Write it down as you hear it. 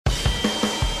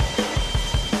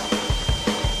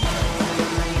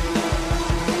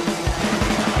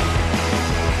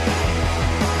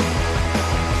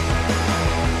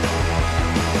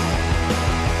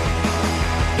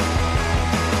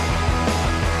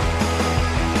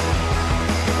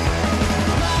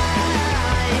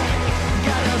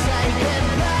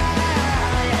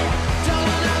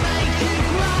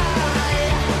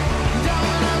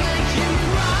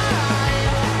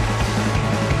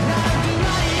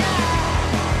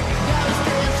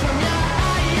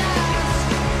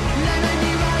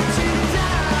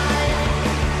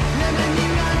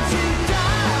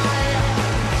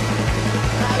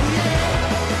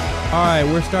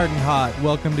right, we're starting hot.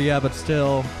 Welcome to Yeah, but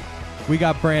still, we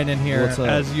got Brandon here What's up?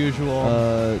 as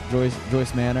usual.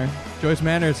 Joyce Manor. Joyce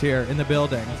Manor's here in the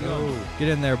building. go. Get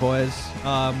in there, boys.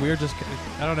 We were just,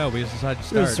 I don't know, we just decided to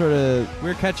start. Just sort of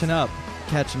We're catching up.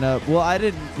 catching up. Well, I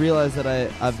didn't realize that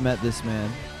I've met this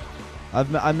man.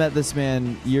 I met this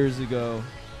man years ago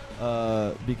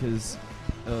because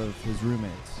of his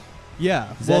roommates.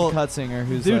 Yeah. Zed well, Kutzinger,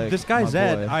 who's dude, like this guy my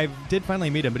Zed, boy. I did finally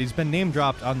meet him, but he's been name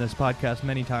dropped on this podcast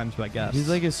many times by guests. He's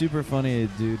like a super funny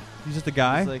dude. He's just a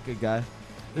guy. He's like a guy.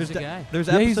 there's He's a guy. there's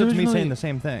Yeah, he's episodes of me originally- saying the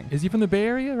same thing. Is he from the Bay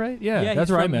Area, right? Yeah, that's he's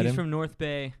where from, I met he's him. from North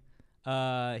Bay.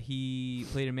 He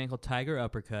played a man called Tiger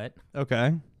Uppercut.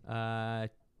 Okay. I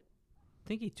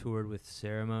think he toured with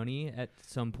Ceremony at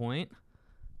some point.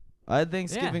 I had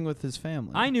Thanksgiving with his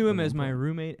family. I knew him at as one my point.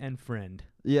 roommate and friend.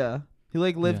 Yeah. He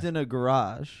like lived Yeah. in a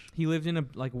garage. He lived in a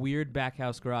like weird back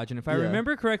house garage, and if I Yeah.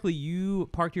 remember correctly, you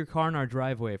parked your car in our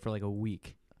driveway for like a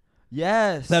week.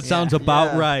 Yes. That sounds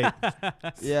about Yeah. right.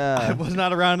 I Yeah. was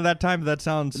not around at that time, but that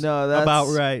sounds No, that's about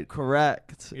right.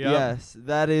 correct. Yep. Yes,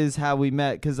 that is how we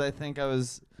met. Because I think I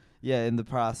was, in the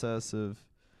process of,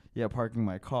 parking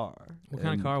my car. What kind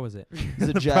of And car was it? It's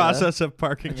a The Jetta. process of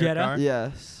parking your Jetta? car.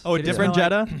 Yes. Oh, a Did it different smell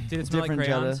Jetta? Did it smell like Different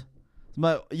crayons?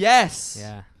 Yes.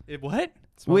 Yeah. What?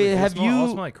 Smell Wait, like, have all you-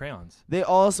 smell like crayons? They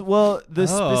also the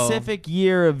Oh. specific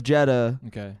year of Jetta.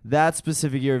 Okay. That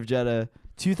specific year of Jetta.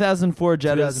 2004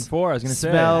 Jettas 2004. I was gonna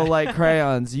smell say. like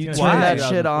crayons. You I was turn gonna say that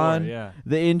shit 2004, on. Yeah.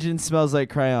 The engine smells like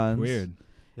crayons. Weird.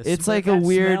 It's like a that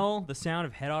weird- smell, the sound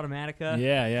of head automatica.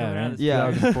 Yeah, yeah, coming out man. of the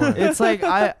Yeah. 2004. It's like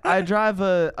I drive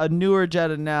a newer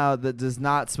Jetta now that does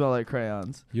not smell like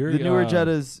crayons. You're, The newer uh,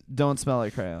 Jettas don't smell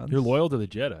like crayons. You're loyal to the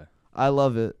Jetta. I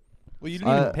love it. Well, you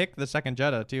didn't even Uh, pick the second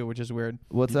Jetta, too, which is weird.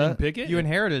 What's You that? didn't pick it? You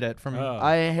inherited it from... Oh.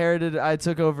 I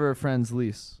took over a friend's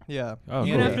lease. Yeah. Oh,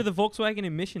 Even cool. after the Volkswagen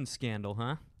emissions scandal,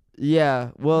 huh? Yeah.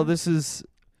 Well,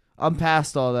 I'm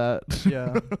past all that.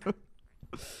 Yeah.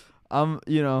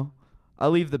 I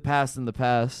leave the past in the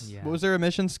past. Yeah. What was their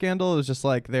emissions scandal? It was just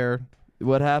like their...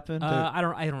 What happened? I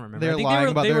don't remember. they're I think lying they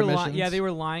were, about they their were emissions? Yeah, they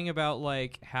were lying about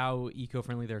like how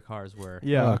eco-friendly their cars were.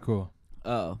 Oh, cool.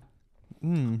 Oh.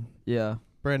 Hmm. Yeah.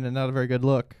 Brandon, not a very good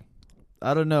look.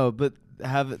 I don't know, but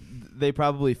they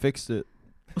probably fixed it.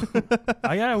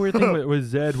 I got a weird thing with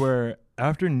Zed where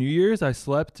after New Year's, I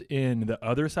slept in the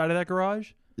other side of that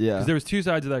garage. Yeah. Because there was two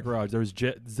sides of that garage. There was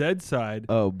Zed's side,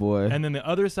 Oh boy. and then the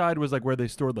other side was like where they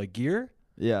stored like gear.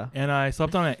 Yeah. And I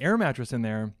slept on an air mattress in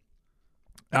there.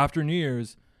 After New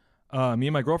Year's, me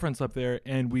and my girlfriend slept there,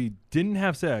 and we didn't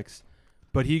have sex,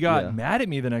 but he got Yeah. mad at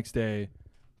me the next day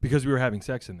because we were having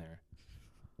sex in there.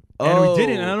 And we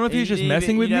didn't. And I don't know if he was just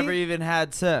messing with you me. never even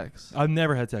had sex. I've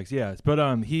never had sex, yes, but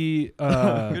he,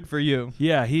 Good for you.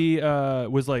 yeah, he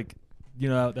was like,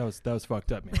 that was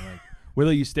fucked up, man. Like,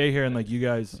 whether you stay here and like you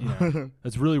guys,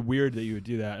 that's really weird that you would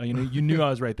do that. You knew I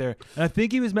was right there, and I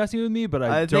think he was messing with me, but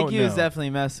I I don't think he know. was definitely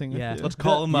messing Yeah. with you. Let's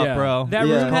call him Yeah. up, bro. That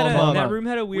Yeah. room had Call him a that up. room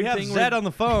had a weird We have thing Zed where on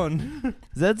the phone.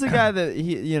 Zed's a guy that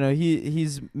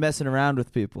he's messing around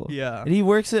with people. Yeah. And he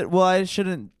works at I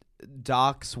shouldn't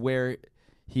dox where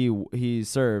he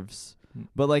serves.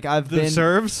 But like I've The been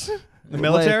serves? The like-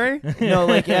 military? no,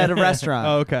 like at a restaurant.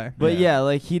 Oh, okay. But Yeah.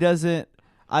 like he doesn't.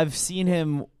 I've seen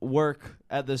him work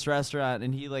at this restaurant,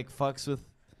 and he fucks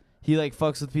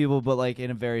with people, but like in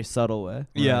a very subtle way.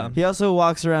 Yeah. He also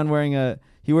walks around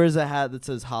he wears a hat that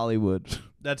says Hollywood.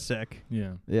 That's sick.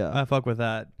 Yeah. Yeah. I fuck with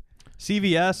that.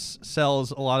 CVS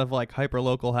sells a lot of like hyper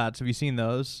local hats. Have you seen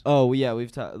those? Oh yeah,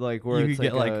 we've where You it's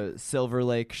could like get, a Silver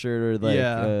Lake shirt or like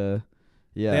Yeah.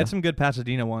 yeah. They had some good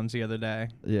Pasadena ones the other day.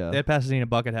 yeah. They had Pasadena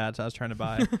bucket hats I was trying to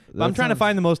buy. But That I'm trying to sounds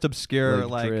find the most obscure,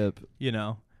 drip.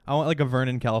 I want like a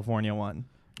Vernon, California one.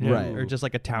 Yeah. Right. Or just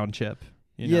like a township.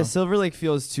 Yeah, know? Silver Lake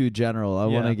feels too general. I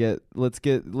want Yeah. to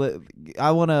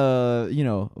I want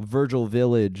a, Virgil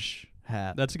Village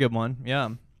hat. That's a good one. Yeah.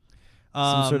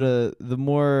 Some sort of the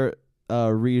more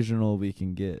regional we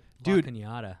can get. Dude. La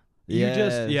Cañada.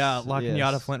 La Cañada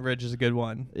yes. Flint Ridge is a good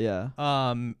one. Yeah.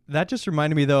 That just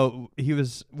reminded me though,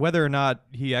 whether or not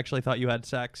he actually thought you had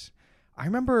sex. I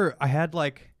remember I had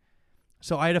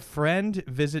a friend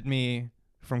visit me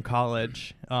from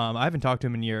college. I haven't talked to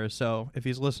him in years, so if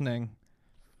he's listening,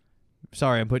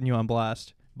 sorry, I'm putting you on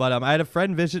blast. But I had a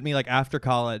friend visit me after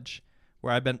college,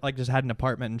 where I've been just had an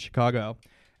apartment in Chicago,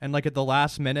 and at the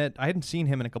last minute, I hadn't seen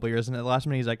him in a couple years, and at the last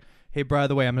minute he's like, "Hey, by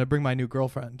the way, I'm gonna bring my new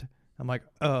girlfriend." I'm like,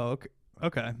 "Oh,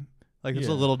 okay." It's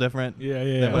a Yeah. little different Yeah,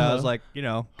 yeah, than when I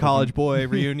yeah. was college boy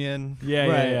reunion. Yeah,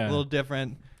 Right. yeah, yeah. A little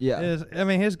different. Yeah.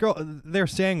 His girl, they're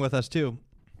staying with us too,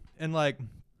 and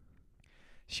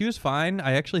she was fine.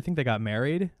 I actually think they got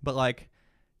married, but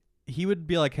he would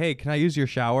be like, "Hey, can I use your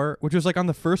shower?" Which was like on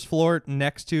the first floor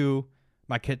next to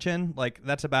my kitchen. Like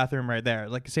that's a bathroom right there,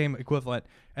 like same equivalent.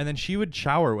 And then she would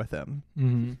shower with him.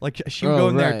 Mm-hmm. Like she would Oh, go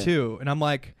in there right. too. And I'm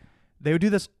like, they would do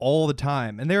this all the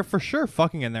time, and they were for sure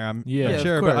fucking in there. I'm Yeah,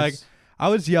 sure, of but like course. I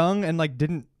was young and like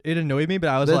it annoyed me, but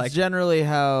I was That's like, generally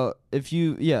how. If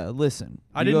you, listen.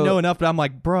 I You didn't go- know enough, but I'm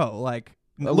like, bro, like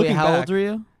Wait, looking how back, old were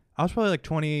you? I was probably like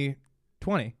 20,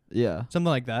 Yeah. something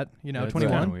like that. You know, That's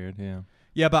 21. kinda weird. Yeah.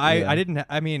 Yeah, but Yeah. I didn't.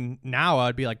 I mean, now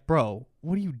I'd be like, bro,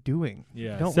 what are you doing?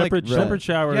 Yeah. Don't separate like- separate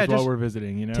showers Yeah, while just we're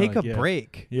visiting. You know. Take like, a yeah.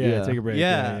 break. Yeah, Yeah. take a break.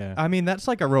 Yeah. Yeah. I mean that's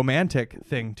like a romantic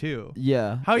thing too.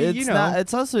 Yeah. How you it's know? Not,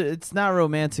 it's also it's not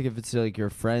romantic if it's like your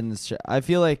friends. I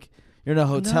feel like you're in a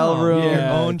hotel No, room. your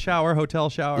Yeah. own shower, hotel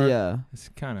shower. Yeah. It's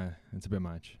a bit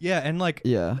much. Yeah, and like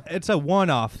Yeah. it's a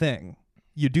one-off thing.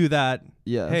 You do that.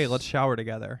 Yeah. Hey, let's shower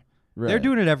together. Right. They're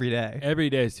doing it every day. Every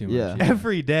day is too much. Yeah.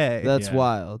 Every day. That's Yeah.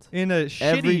 wild. In a Every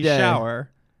shitty day. shower.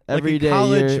 Every like day. a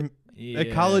college, you're-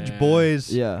 a college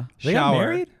boys Yeah. They shower. got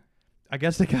married? I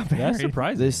guess they got married. That's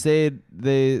surprising. They stayed.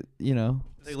 They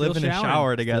They live in Still a showering.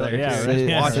 shower together. Still- yeah, too. right. Just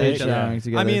stay, watch stay each other. showering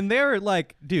together. I mean, they're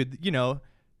like, dude, you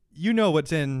know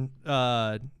what's in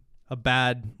a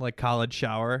bad like college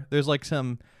shower. There's like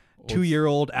some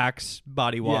 2-year-old Axe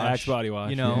body wash. Yeah, Axe body wash.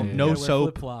 You know, Yeah, yeah, no yeah. soap.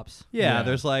 Flip flops. Yeah, Yeah.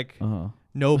 there's like uh-huh.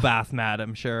 no bath mat.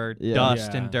 I'm sure Yeah.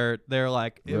 dust Yeah. and dirt. They're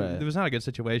like, Right. it was not a good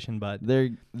situation, but They're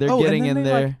Oh, and getting then in they,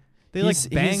 there. like, they He's-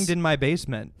 like banged he's- in my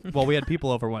basement while we had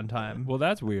people over one time. Well,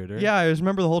 that's weirder. Yeah, I just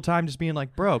remember the whole time just being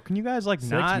like, bro, can you guys like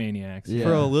Sex not maniacs. Yeah.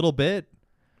 for a little bit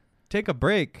take a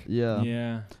break? Yeah.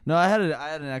 Yeah. No, I had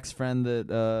an ex friend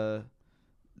that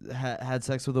had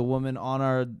sex with a woman on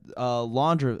our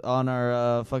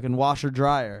fucking washer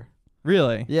dryer.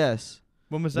 Really? Yes.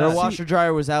 When was Our that? washer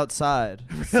dryer was outside.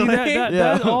 See, that,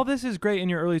 Yeah. all this is great in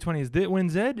your early 20s. When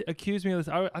Zed accused me of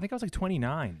this, I think I was like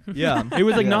 29. Yeah. It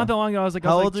was like Yeah. not that long ago. I was like,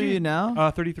 How I was old like, are you "Gee."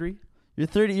 now? 33. You're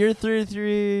 30. You're a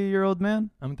 33-year-old man.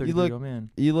 I'm a You 33 look- year old man.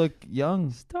 You look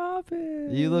young. Stop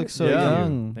it. You look so Yeah.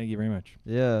 young. Thank you very much.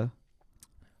 Yeah.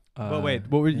 But wait,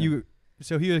 what were yeah. you?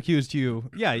 So he accused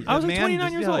you? Yeah, I was a like man 29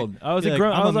 just- years yeah, like, old. I was yeah, like,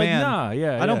 like, I I'm was a like, man. nah,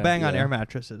 yeah. I don't yeah. bang on Yeah. air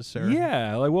mattresses, sir.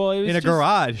 Yeah, like, well, it was in a just,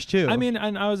 garage too. I mean,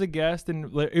 and I was a guest,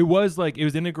 and like, it was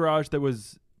in a garage that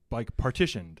was like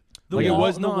partitioned. The Like, it wall,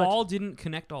 was the not- wall didn't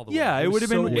connect all the way. Yeah, it was would have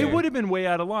so been weird. it would have been way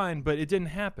out of line, but it didn't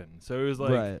happen. So it was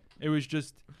like Right. it was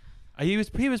just he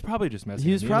was probably just messing.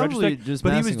 He with was me in probably retrospect, just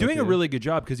but he was messing doing with a you. really good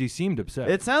job because he seemed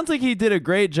upset. It sounds like he did a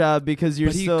great job because you're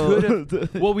But he still.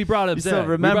 well, we brought up You Zed. still We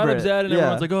remember brought up it. Zed, and Yeah.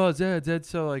 everyone's like, "Oh, Zed's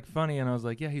so like funny," and I was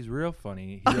like, "Yeah, he's real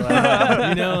funny." He's like,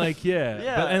 you know, like yeah.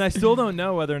 Yeah. But, and I still don't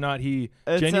know whether or not he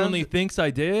It genuinely sounds- thinks I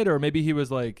did, or maybe he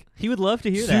was like He would love to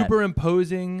hear that.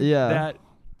 superimposing Yeah. that.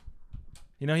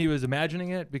 You know, he was imagining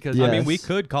it because Yes. I mean, we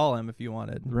could call him if you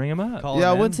wanted. ring him up. Call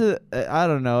Yeah, I him went in. to. I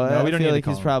don't know. No, I we don't need feel to like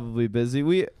call he's him. probably busy.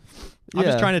 I'm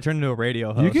just trying to turn into a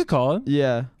radio host. You could call him.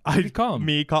 Yeah. You could call him.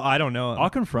 me call. I don't know him. I'll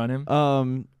confront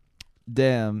him.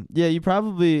 Damn. Yeah, you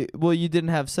probably. Well, you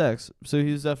didn't have sex, so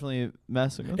he was definitely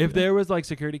messing with If you. there was like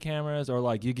security cameras or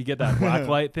like you could get that black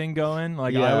light thing going,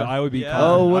 like Yeah. I would be. Yeah.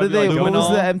 calling. Oh, what I'd did be they? like, What going was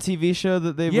on. the MTV show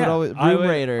that they Yeah, would always? I Room would,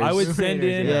 Raiders. I would send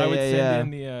in. Yeah, I would yeah,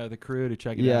 send yeah. in the crew to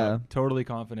check it Yeah. out. Totally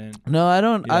confident. No, I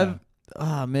don't. Yeah. I've.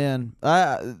 Oh man,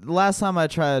 last time I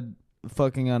tried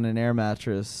fucking on an air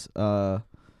mattress,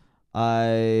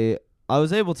 I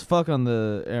was able to fuck on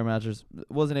the air mattress,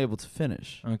 wasn't able to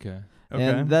finish. Okay. Okay.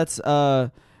 And that's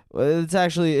it's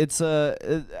actually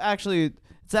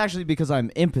because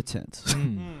I'm impotent.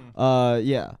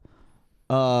 Yeah.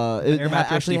 It air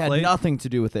mattress actually had deflate? nothing to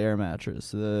do with the air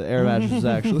mattress. The air mattress is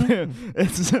actually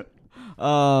it's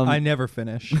I never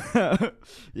finish.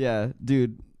 yeah,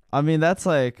 dude. I mean, that's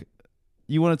like,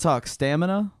 you want to talk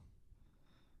stamina?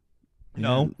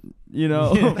 No. You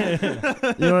know, you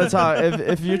want to talk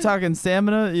if you're talking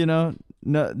stamina, you know,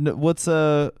 no, what's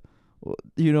who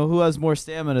has more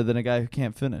stamina than a guy who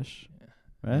can't finish,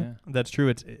 right? Yeah. That's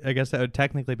true. I guess that would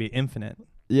technically be infinite.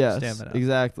 Yes, Stamina.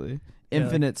 exactly. Yeah,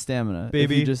 Infinite stamina. If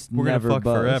Baby, you just we're gonna never fuck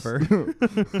buzz.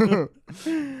 forever.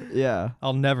 Yeah.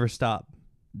 I'll never stop.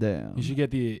 Damn. You should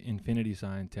get the infinity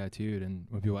sign tattooed, and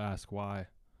when people ask why,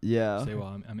 Yeah. say, "Well,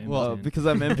 I'm impotent." Well, Because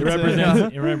I'm it impotent.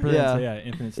 represents. It represents. Yeah. Yeah.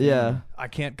 Infinite. Yeah. stamina. I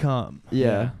can't come.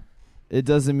 Yeah. It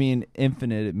doesn't mean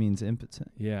infinite. It means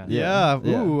impotent. Yeah. Yeah.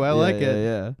 Ooh, I like yeah, it.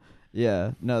 Yeah.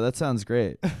 Yeah. No, that sounds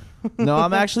great. No,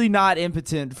 I'm actually not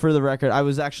impotent, for the record. I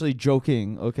was actually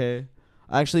joking, okay?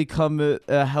 I actually come at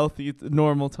a healthy,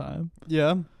 normal time.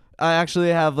 Yeah. I actually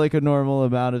have like a normal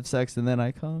amount of sex and then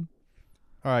I come.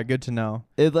 All right. Good to know.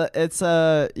 It's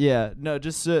yeah. No,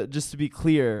 just to be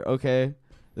clear, okay?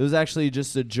 It was actually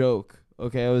just a joke,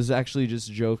 okay? I was actually just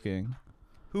joking.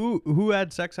 Who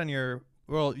had sex on your?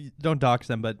 Well, don't dox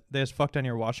them, but they just fucked on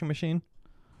your washing machine,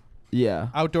 Yeah.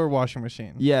 outdoor washing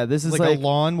machine. Yeah, this is like like a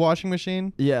lawn washing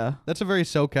machine. yeah. That's a very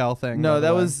SoCal thing. by No, the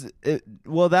that way. was it.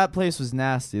 Well, that place was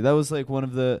nasty. That was like one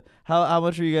of the how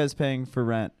much are you guys paying for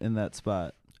rent in that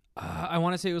spot? I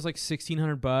want to say it was like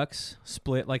 $1,600,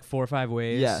 split like 4 or 5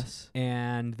 ways. Yes.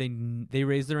 And they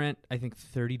raised the rent, I think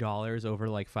 $30 over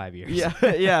like 5 years. Yeah,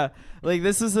 yeah. Like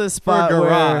this is a for a spot where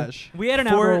garage. We had an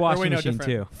Four- outdoor or washing wait, no, machine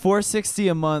too. different.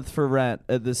 $460 a month for rent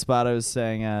at the spot I was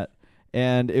staying at,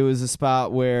 and it was a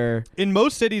spot where In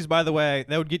most cities, by the way,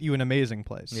 that would get you an amazing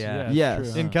place. Yeah. it's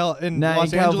Yes. true, In huh? in Nah,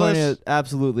 Los in California, Angeles,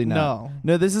 absolutely not. no.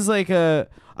 No, this is like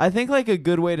I think like a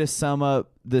good way to sum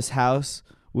up this house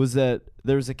was that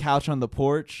there was a couch on the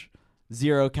porch,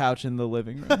 zero couch in the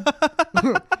living room.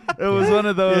 It was one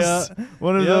of those Yeah.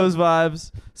 those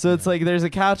vibes. So it's like there's a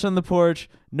couch on the porch,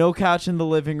 no couch in the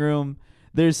living room.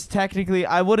 There's technically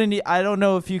I don't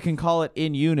know if you can call it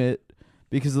in unit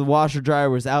because the washer dryer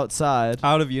was outside.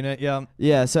 Out of unit, yeah.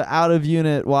 Yeah, so out of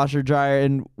unit washer dryer,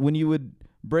 and when you would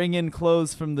bring in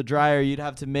clothes from the dryer, you'd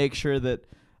have to make sure that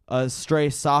a stray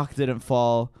sock didn't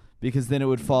fall because then it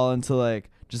would fall into like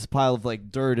just a pile of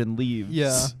like dirt and leaves.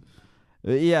 Yeah.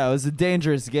 Yeah, it was a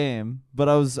dangerous game, but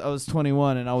I was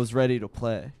 21 and I was ready to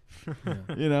play. Yeah.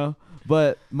 You know?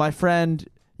 But my friend,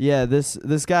 yeah, this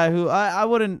guy who I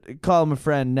wouldn't call him a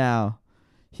friend now.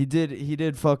 He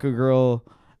did fuck a girl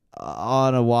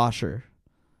on a washer.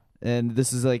 And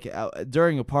this is like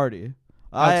during a party.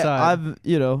 Outside. I've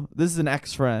this is an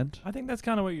ex-friend. I think that's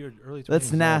kind of what your early 20s That's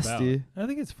is all nasty. about. I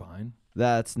think it's fine.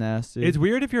 That's nasty. It's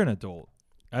weird if you're an adult.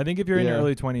 I think if you're in your Yeah.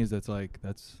 early 20s, that's like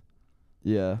that's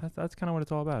kind of what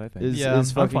it's all about. I think. is Yeah, is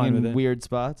I'm fucking fine with in it. weird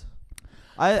spots.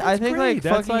 I think great. like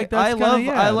That's fucking that's I love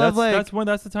kinda, I love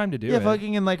that's the time to do yeah, it.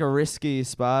 fucking in like a risky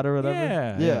spot or whatever.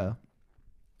 Yeah, Yeah. yeah.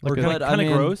 Like or a- kind But, I of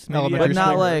mean, gross, maybe elementary But not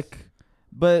school. like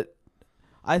but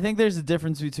I think there's a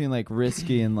difference between like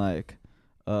risky and like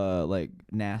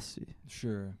nasty,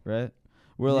 Sure. right?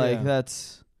 Where like Yeah.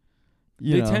 that's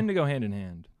They tend to go hand in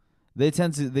hand. they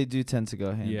do tend to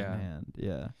go hand Yeah. in hand.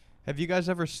 Yeah. Have you guys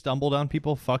ever stumbled on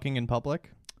people fucking in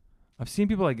public? I've seen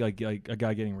people like a guy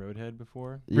getting roadhead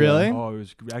before. Really? Oh, it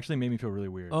was actually made me feel really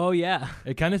weird. Oh yeah.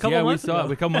 It kind of Couple we months saw ago.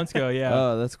 it a couple months ago. Yeah.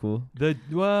 Oh, that's cool. It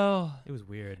It was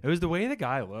weird. was the way the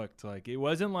guy looked. Like it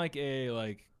wasn't like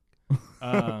a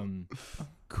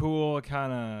cool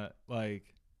kind of like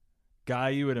guy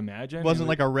you would imagine. Wasn't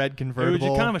like a red It was convertible.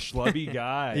 just kind of a schlubby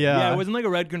guy. Yeah. It wasn't like a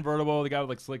red convertible. The guy with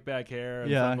like slick back hair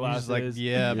and yeah. He's sunglasses. just like,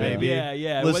 yeah, Yeah. baby. Yeah,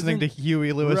 yeah. It Listening to wasn't-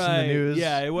 Huey Lewis in the right, news.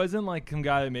 Yeah, it wasn't like some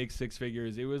guy that makes six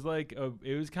figures. It was like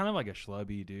it was kind of like a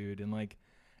schlubby dude, and like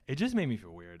it just made me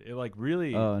feel weird. It like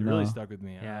really, Oh, it really no. stuck with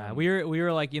me. Yeah, we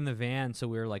were like in the van, so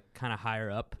we were like kind of higher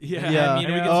up. Yeah, Yeah. I mean,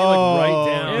 we Yeah. could see like right Oh,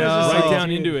 down, It was just right like, down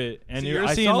dude. into it, and So you- you're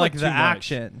I seeing saw like too the much.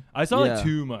 action. I saw Yeah. like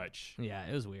too much, Yeah,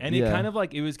 it was weird. and Yeah. it was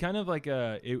kind of like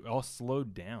it all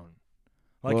slowed down,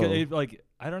 like Whoa. it like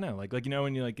I don't know, like you know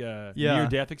when you like Yeah. near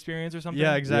death experience or something.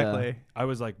 Yeah, exactly. I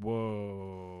was like,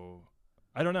 whoa.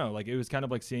 I don't know. Like it was kind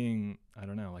of like seeing, I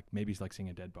don't know, like maybe it's like seeing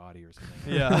a dead body or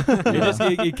something. Yeah.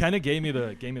 it kind of gave me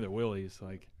the willies.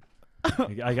 Like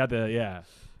I got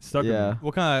stuck with Yeah. me.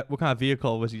 What kind of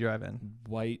vehicle was he driving?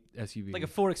 White SUV, like a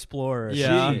Ford Explorer. or Yeah.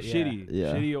 some shitty, shit,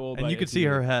 Yeah. shitty old. And white you could see SUV.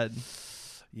 her head.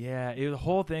 Yeah, the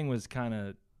whole thing was kind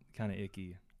of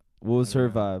icky. What was her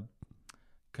Yeah. vibe?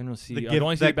 Couldn't really see. The I could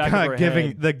only see the back of her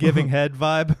head. the giving head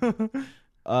vibe.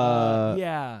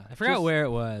 Yeah, I forgot just- where it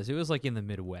was. It was like in the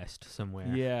Midwest somewhere.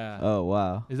 Yeah. Oh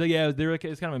wow. It's like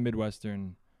it's kind of a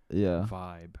Midwestern Yeah.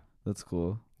 vibe. That's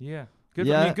cool. Yeah. Good.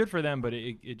 Yeah. I mean, good for them, but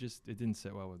it didn't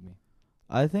sit well with me.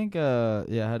 I think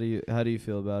yeah, how do you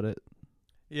feel about it?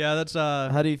 Yeah, that's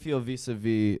How do you feel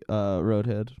vis-a-vis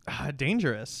Roadhead?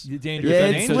 dangerous. Dangerous. Yeah, I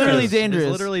it's think so, literally too. dangerous.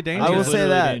 It's literally I dangerous. will It's say literally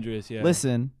that. Dangerous, yeah.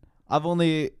 Listen, I've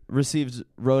only received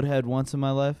Roadhead once in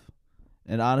my life,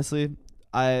 and honestly,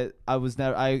 I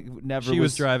never She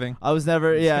was driving. I was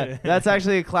never that's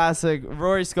actually a classic.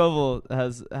 Rory Scovel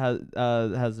has a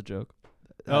joke.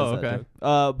 Oh, Has that okay.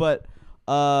 joke. But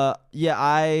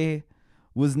I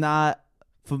was not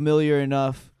familiar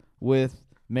enough with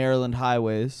Maryland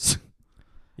highways.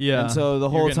 Yeah. And so the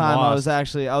You're whole getting time lost.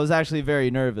 I was actually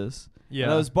very nervous. Yeah.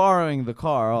 And I was borrowing the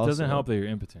car It also. doesn't help that you're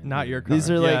impotent. Not your car.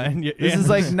 These are Yeah, like and you- this and- is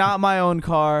like not my own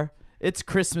car. It's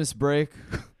Christmas break.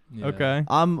 Yeah. Okay.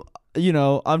 I'm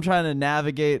trying to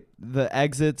navigate the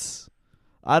exits.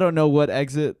 I don't know what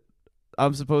exit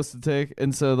I'm supposed to take,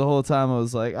 and so the whole time I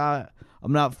was like, I'm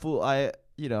not fool. I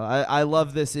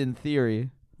love this in theory,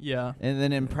 Yeah. and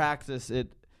then in practice,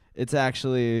 it's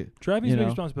actually Driving's You a big know.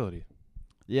 responsibility.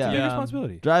 yeah. Big Yeah.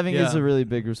 responsibility. Driving is Yeah. a really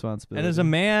big responsibility. And as a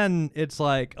man, it's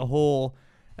like a whole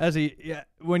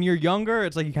when you're younger,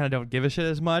 it's like you kind of don't give a shit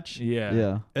as much. Yeah.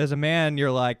 Yeah. As a man,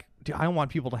 you're like, dude, I don't want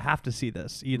people to have to see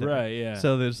this either. Right. Yeah.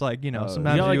 So there's like, You sometimes you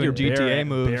got, like, you're your doing GTA bare,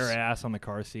 moves. bare ass on the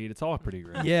car seat. It's all pretty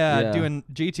great. Yeah, Yeah. doing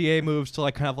GTA moves to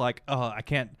like kind of like, oh,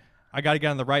 I got to get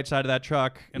on the right side of that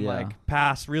truck and Yeah. like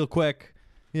pass real quick,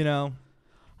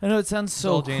 I know it sounds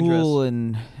so all dangerous. cool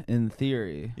in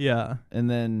theory, Yeah. and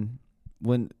then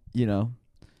when you're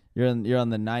on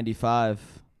the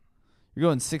 95, you're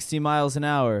going 60 miles an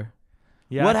hour.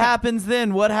 Yeah. What happens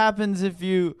then? What happens if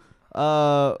your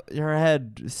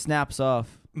head snaps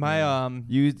off? My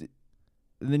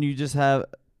Then you just have.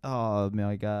 Oh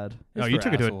my God! No, It's you for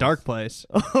took it to a assholes. dark place.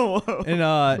 Oh,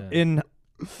 In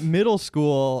middle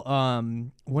school,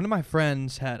 one of my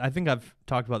friends I think I've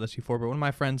talked about this before, but one of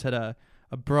my friends had a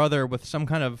brother with some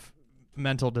kind of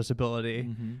mental disability,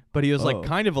 Mm-hmm. but he was Oh. like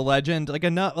kind of a legend, like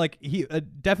enough, like he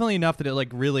definitely enough that it like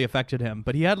really affected him.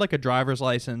 But he had like a driver's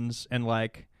license and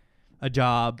like a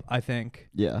job, I think.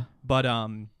 yeah. But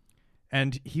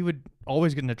and he would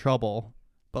always get into trouble,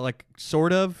 but like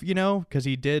sort of, because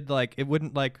he did like it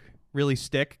wouldn't like really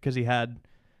stick because he had,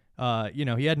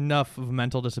 he had enough of a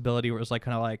mental disability where it was like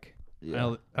kind of like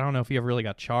Yeah. I don't know if he ever really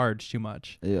got charged too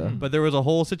much, Yeah. Mm. but there was a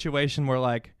whole situation where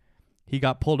like he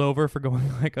got pulled over for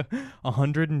going like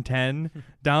 110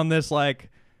 down this like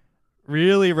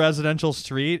really residential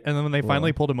street, and then when they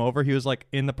finally Whoa. pulled him over, he was like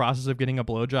in the process of getting a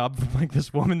blowjob from like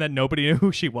this woman that nobody knew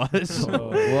who she was. Oh.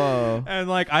 Whoa. And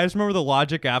like I just remember the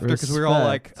logic after, because we were all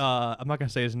like, Respect. I'm not gonna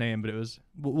say his name, but it was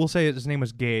we'll say his name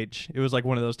was Gage. It was like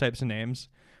one of those types of names.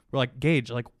 We're like,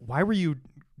 Gage, like why were you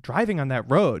driving on that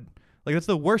road? Like that's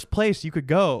the worst place you could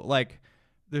go. Like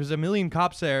there's a million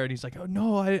cops there, and he's like, oh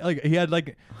no, I like he had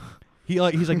like he's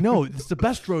like, no, it's the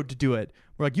best road to do it.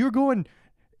 We're like, you were going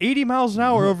 80 miles an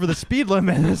hour over the speed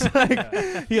limit. It's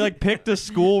like he like picked a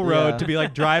school road Yeah. to be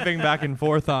like driving back and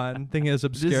forth on, thinking it's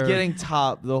obscure. Just getting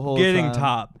top the whole Getting time.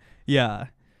 top. Yeah.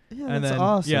 Yeah, And that's then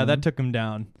awesome. yeah, that took him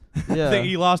down. I Yeah. think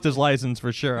he lost his license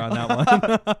for sure on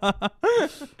that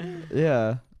one.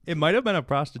 Yeah. It might have been a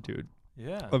prostitute.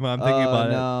 Yeah. If I'm thinking about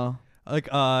it. No. Like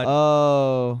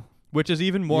Oh. which is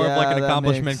even more of like Yeah, an that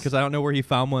accomplishment makes- because I don't know where he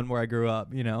found one where I grew up,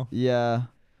 Yeah.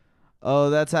 Oh,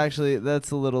 that's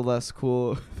a little less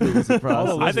cool. If it was a All the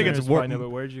prostitute. I think it's listeners wor- probably know, but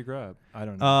where did you grow up? I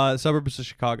don't know. Suburbs of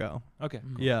Chicago. Okay.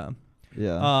 Yeah.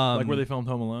 Yeah. Like where they filmed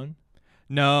Home Alone?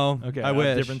 No. Okay. I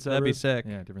wish. Different That'd be suburb?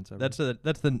 sick. Yeah, different suburb.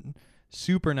 That's the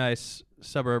super nice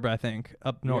suburb, I think,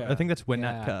 up north. Yeah. I think that's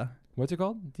Winnetka. What's it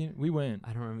called? We went.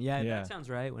 I don't remember. Yeah, Yeah. that sounds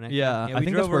right. When Yeah, I we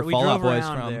think that's drove where we Fall Out drove Boy's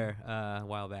around from. there a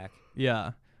while back.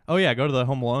 Yeah. Oh yeah, go to the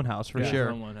Home Alone house for Yeah, sure.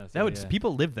 Home Alone has That would yeah.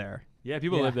 people live there, Yeah,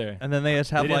 people Yeah. live there. and then they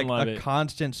just have They like didn't love a it.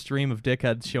 constant stream of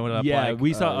dickheads showing up. Yeah, like,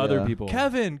 we saw other yeah. people.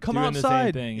 Kevin, come doing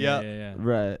outside. the same thing. Yeah. Yeah.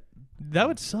 Right. That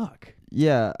would suck.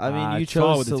 Yeah. I mean, you it's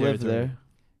all chose with to the live territory. there.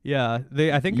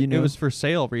 Yeah, I think You it knew? was for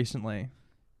sale recently.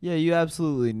 Yeah, you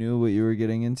absolutely knew what you were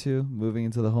getting into, moving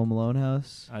into the Home Alone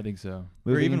house, I think so.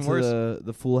 moving even into worse-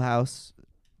 the Full House,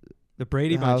 The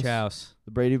Brady The Bunch house. house.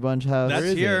 the Brady Bunch house. That's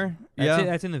is it? here. That's Yeah,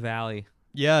 that's in the valley.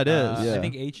 yeah, it is. Yeah. I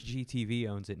think HGTV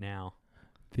owns it now.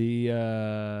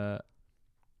 The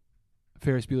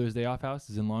Ferris Bueller's Day Off house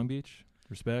is in Long Beach.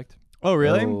 Respect. Oh,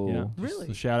 really? Oh. Yeah. Really?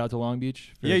 So shout out to Long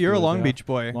Beach. Yeah, Ferris you're a Bueller's Long Day Beach Off.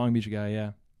 boy. Long Beach guy,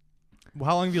 yeah.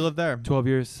 How long have you lived there? 12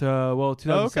 years. Well,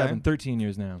 2007. okay. 13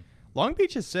 years now. Long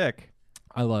Beach is sick.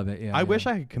 I love it. Yeah. I yeah. wish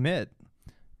I could commit.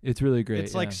 It's really great.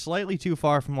 It's like yeah. slightly too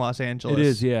far from Los Angeles. It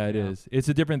is. Yeah, it Yeah. is. It's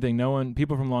a different thing.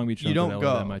 People from Long Beach You don't, don't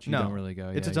go go. that much. You No. don't really go.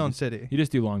 It's yeah, its you own just, city. You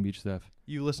just do Long Beach stuff.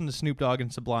 You listen to Snoop Dogg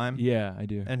and Sublime Yeah, I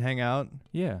do. and hang out,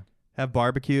 Yeah. have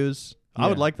barbecues. I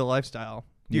would Yeah. like the lifestyle.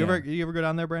 Do you Yeah. ever go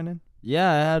down there, Brandon?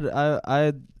 Yeah, I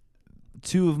had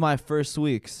 2 of my first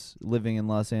weeks living in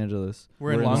Los Angeles.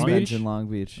 We're in We're in Long Long Beach. Beach? In Long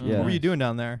Beach. Oh, Yeah. What were you Nice. doing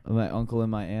down there? My uncle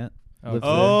and my aunt. Oh, Lived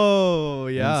cool. there. Oh,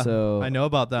 yeah. And so I know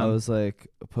about them. I was like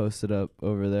posted up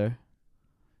over there.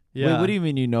 yeah. Wait, what do you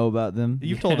mean you know about them?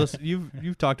 You've told us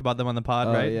you've talked about them on the pod,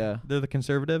 Oh, right? yeah. They're the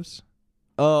conservatives.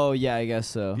 Oh yeah, I guess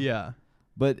so. Yeah.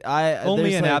 But I Only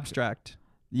there's in like, abstract.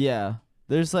 Yeah,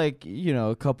 there's like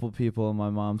a couple people on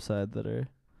my mom's side that are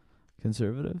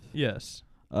conservative. Yes.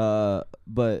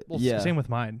 But Well, yeah, same with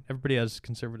mine. Everybody has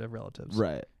conservative relatives.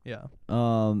 right. Yeah.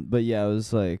 But yeah, I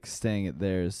was like staying at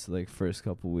theirs like first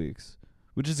couple weeks,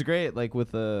 which is great. Like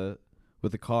with a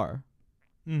car,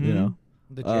 Mm-hmm. you know,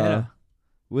 The Jetta.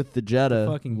 with the Jetta.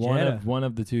 Fucking One Jetta.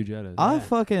 of the 2 Jettas. I Yeah.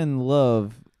 fucking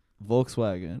love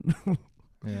Volkswagen.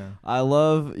 yeah. I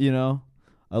love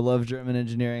I love German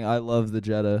engineering. I love the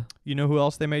Jetta. You know who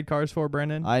else they made cars for,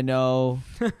 Brandon? I know,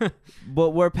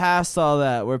 but we're past all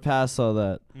that.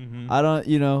 Mm-hmm. I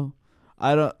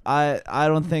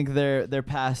don't think their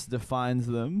past defines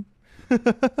them.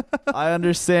 I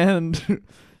understand,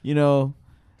 you know,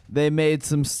 they made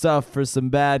some stuff for some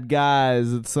bad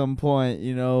guys at some point,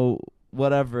 you know,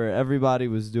 whatever. Everybody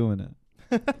was doing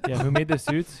it. Yeah, who made the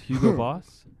suits? Hugo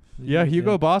Boss? Yeah,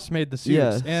 Hugo Boss made the suits,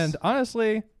 Yes. and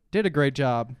honestly, did a great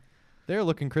job. They're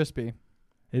looking crispy.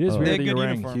 It is Oh. They weird had that you're good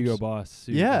wearing uniforms. Hugo Boss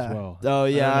suit Yeah. as well. Oh,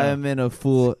 yeah, I I don't know. am in a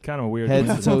full Kind of a weird head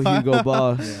to coincidence. toe Hugo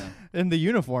Boss. Yeah. In the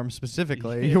uniform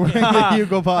specifically, you're wearing the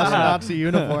Hugo Boss Nazi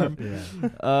uniform.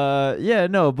 Yeah. Yeah,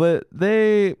 no, but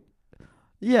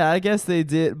I guess they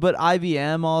did. But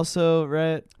IBM also,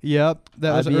 right? Yep,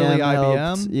 that was early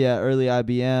helped. IBM. Yeah, early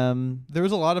IBM. There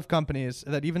was a lot of companies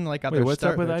that even like got Wait, their what's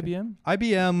start up with there, too. IBM?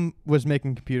 IBM was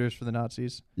making computers for the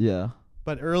Nazis, Yeah.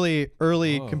 but early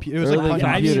Whoa. computer. It was Early like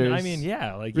punch, computers. I mean,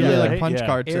 yeah, like really Yeah. like right? punch Yeah.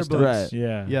 card Airbooks. systems. Right.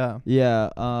 Yeah. Yeah.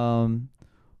 Yeah.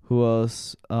 Who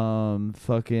else?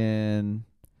 Fucking.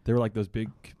 They were like those big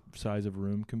size of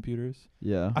room computers.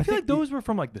 Yeah. I feel think like those were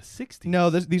from like the 60s. No,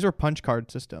 these are punch card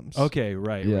systems. Okay,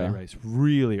 right. Yeah. It's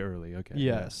really early. Okay.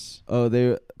 Yes. Oh, they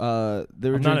were I'm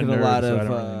drinking not a nerd, lot so of. I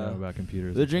don't really know about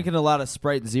computers. They're drinking a lot of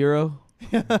Sprite Zero.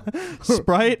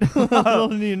 Sprite. Little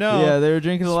do you know. Yeah, they were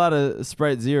drinking a lot of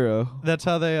Sprite Zero. That's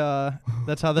how they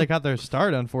got their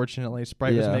start. Unfortunately,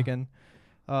 Sprite was Yeah. making,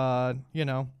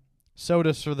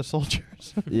 sodas for the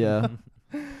soldiers. Yeah.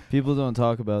 People don't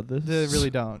talk about this. They really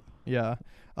don't. Yeah.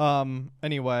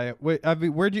 Anyway, wait.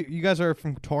 Where'd you guys are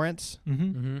from Torrance? Mm-hmm.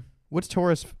 Mm-hmm. What's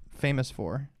Torrance famous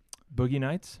for? Boogie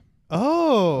Nights.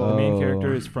 Oh. The main Oh.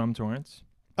 character is from Torrance.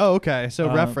 Oh, okay.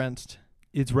 So referenced.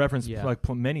 It's referenced Yeah. like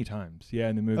many times. Yeah,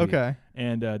 in the movie. Okay.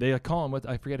 And they call him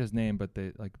I forget his name, but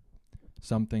they like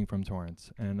something from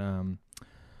Torrance. And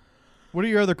What are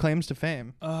your other claims to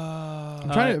fame? I'm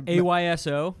trying to-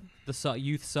 AYSO, the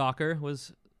youth soccer,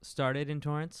 was started in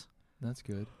Torrance. That's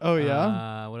good. Oh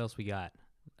yeah. What else we got?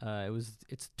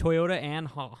 It's Toyota and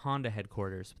Honda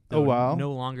headquarters. Oh, though wow.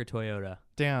 No longer Toyota.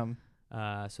 Damn.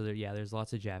 So there's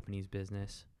lots of Japanese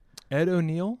business. Ed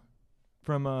O'Neill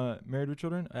from Married with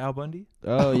Children. Al Bundy.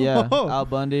 Oh yeah, Oh. Al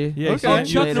Bundy. Yeah, Okay.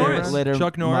 Chuck Later- Norris. later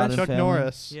Chuck Norris. Modern Chuck Family.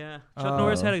 Norris. Yeah, Chuck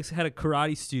Norris Oh. had a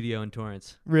karate studio in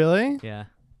Torrance. Really? Yeah.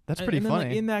 That's pretty and then, funny.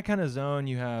 Like, in that kind of zone,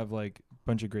 you have like a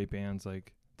bunch of great bands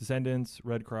like Descendants,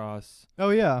 Red Cross, oh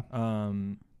yeah.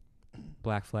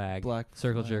 Black Flag, Black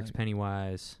Circle Flag. Jerks,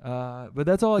 Pennywise. But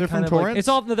that's all. They're kind from of Torrance?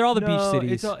 They're all the beach No,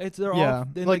 cities. They're Yeah, all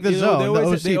and, like the you know, Zone, They the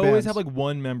always, OC they always bands. have like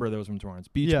one member that was from Torrance.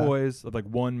 Beach Yeah. Boys have like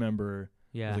one member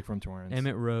Yeah. was like from Torrance.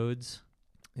 Emmett Rhodes.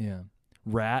 Yeah.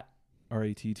 Rat.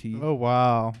 R-A-T-T. Oh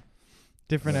wow.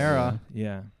 Different era.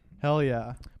 Yeah. Hell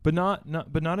yeah. But not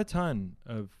a ton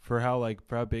of for how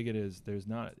big it is.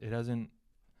 It hasn't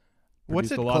What's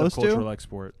produced it a lot close of to? cultural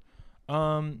export.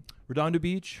 Redondo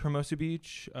Beach, Hermosa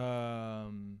Beach,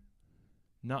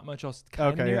 not much else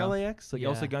kind Okay, of near yeah. LAX, like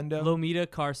El Segundo. Lomita,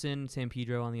 Carson, San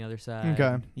Pedro on the other side.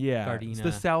 Okay. Yeah, it's the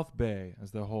Gardena. South Bay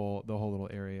as the whole little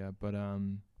area, but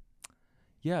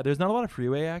yeah, there's not a lot of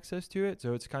freeway access to it,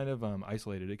 so it's kind of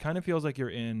isolated. It kind of feels like you're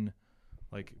in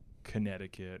like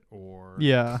Connecticut or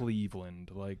Yeah.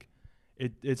 Cleveland, like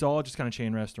it's all just kind of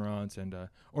chain restaurants and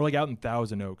or like out in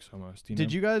Thousand Oaks almost.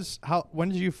 Did you guys when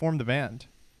did you form the band?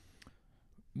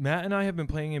 Matt and I have been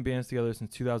playing in bands together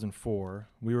since 2004.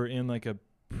 We were in like a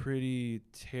pretty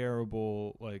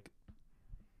terrible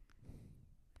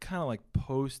kind of like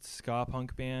post ska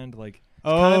punk band, like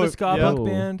kind of a ska yeah. punk Oh.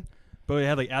 band, but we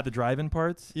had like at the drive-in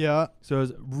parts. Yeah. So it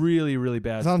was really, really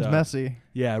bad Sounds stuff. messy.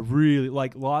 Yeah, really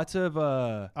like lots of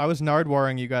I was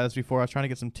nardwaring you guys before. I was trying to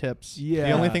get some tips. The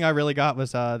Yeah. only thing I really got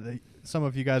was some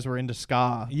of you guys were into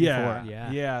ska. yeah, before.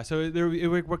 yeah, Yeah. So we're kind I of was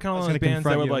one of gonna those bands that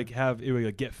confront would you. like have it would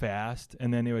like, get fast,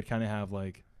 and then it would kind of have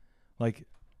like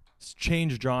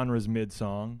change genres mid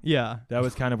song. Yeah. That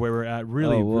was kind of where we're at.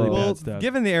 Really, Oh, really whoa. Well, bad stuff.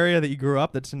 given the area that you grew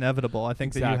up, that's inevitable. I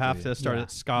think that you have Exactly. to start Yeah. a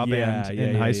ska band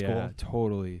in high school.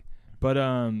 Totally. But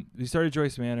we started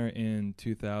Joyce Manor in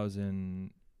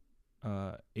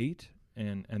 2008,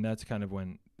 and that's kind of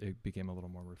when it became a little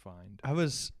more refined. I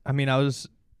was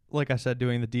like I said,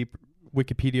 doing the deep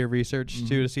Wikipedia research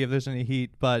too Mhm. to see if there's any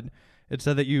heat, but it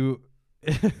said that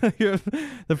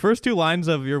the first two lines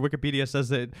of your Wikipedia says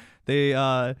that they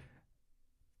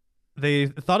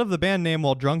thought of the band name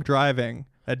while drunk driving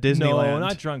at Disneyland. No,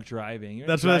 not drunk driving. You're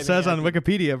That's what it driving says at on the-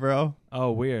 Wikipedia, bro.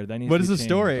 Oh, weird. That needs What to is be the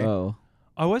story? changed. Oh.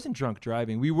 I wasn't drunk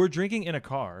driving. We were drinking in a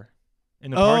car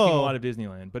in the parking Oh. lot of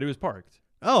Disneyland, but it was parked.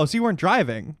 Oh, so you weren't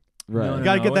driving. Right. You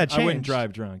gotta get that I wouldn't changed.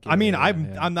 drive drunk. I mean, Yeah, I'm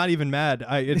yeah. I'm not even mad.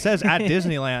 It says at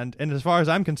Disneyland, and as far as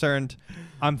I'm concerned,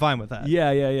 I'm fine with that.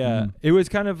 Yeah. Mm. It was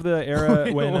kind of the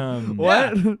era when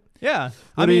What? Yeah.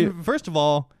 I What do mean, first of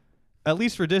all, at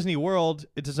least for Disney World,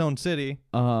 it's its own city.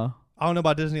 Uh huh. I don't know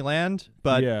about Disneyland,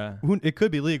 but yeah, it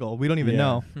could be legal. We don't even Yeah.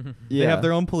 know. Yeah. They have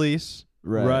their own police,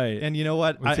 right. and you know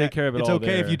what? We take care of it It's all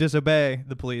okay if there. you disobey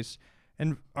the police.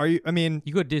 And I mean,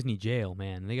 You go to Disney jail,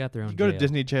 man. They got their own you go to jail.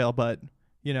 Disney jail, but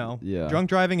you know, Yeah. drunk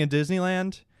driving in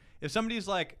Disneyland. If somebody's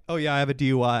like, "Oh yeah, I have a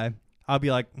DUI," I'll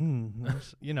be like,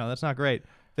 that's not great.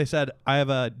 They said I have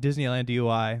a Disneyland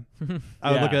DUI.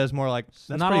 I would look at it as more like that's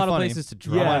Not a pretty lot of funny. places to I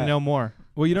drive. want to know more.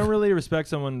 Well, you don't really respect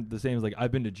someone the same as like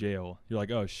I've been to jail. You're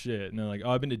like, oh shit, and they're like, oh,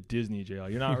 I've been to Disney jail.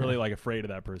 You're not really like afraid of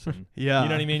that person. Yeah, You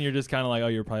know what I mean? You're just kind of like, oh,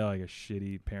 you're probably like a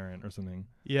shitty parent or something.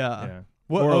 Yeah. Yeah.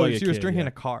 What? Or Oh, like a she was kid, drinking yeah.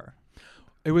 a car.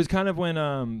 It was kind of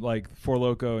when like Four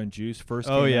Loko and Juice first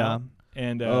came Oh yeah, out.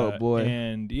 And Oh, boy.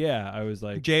 And yeah, I was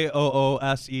like,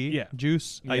 JOOSE. Yeah.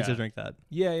 Juice. I used to Yeah. drink that.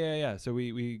 yeah. So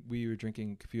we were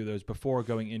drinking a few of those before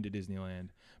going into Disneyland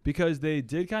because they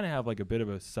did kind of have like a bit of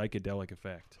a psychedelic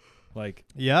effect. Like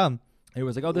Yeah. it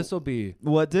was like, oh, this will be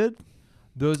What did?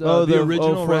 those Oh, the the-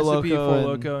 original Four recipe Loko for and-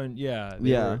 Loco and yeah,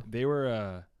 Yeah. they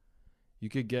were you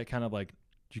could get kind of like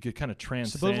you could kind of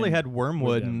transcend. Supposedly had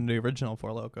wormwood them. in the original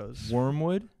Four Locos.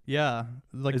 wormwood. Yeah,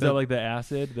 like Is that like the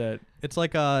acid that? it's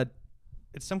like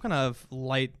it's some kind of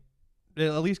light. It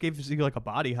at least gave you like a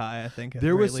body high. I think at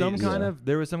There the was very some least.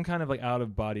 kind of like out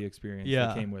of body experience Yeah.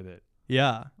 that came with it.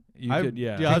 Yeah. You I- could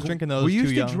yeah, I was drinking those We used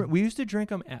too to young. we used to drink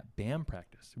them at band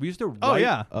practice. We used to write, Oh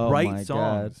yeah, Oh my write God.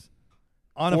 songs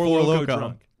on a Four Four Loko Loco.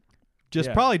 drunk. Just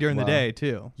Yeah. probably during the Wow. day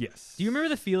too. Yes. Do you remember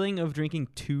the feeling of drinking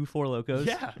 2 Four Locos?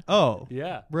 Yeah. Oh,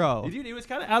 Yeah. bro. Dude, it was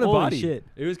kind of out of Holy body. shit.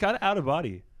 It was kind of out of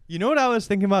body. You know what I was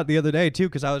thinking about the other day too,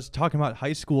 because I was talking about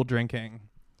high school drinking,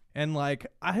 and like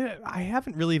I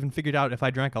haven't really even figured out if I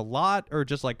drank a lot or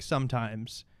just like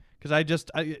sometimes, because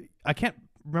I can't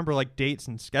remember like dates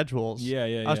and schedules. Yeah.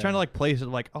 I was trying to like place it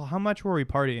like, oh, how much were we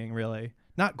partying really?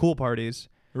 Not cool parties.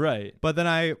 Right. But then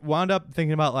I wound up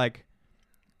thinking about like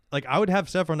I would have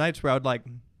several nights where I would like,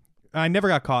 I never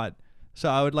got caught, so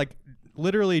I would like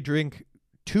literally drink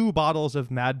 2 bottles of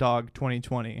Mad Dog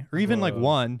 2020 or even like Whoa.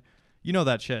 one. You know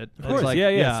that shit. Of course. Like,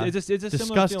 yeah. It's a similar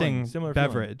disgusting feeling, similar feeling.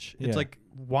 beverage. Yeah. It's like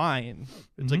wine.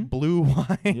 It's Mhm. like blue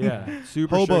wine. Yeah.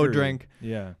 Super Hobo sugary. drink.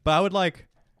 Yeah. But I would like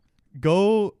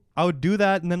I would do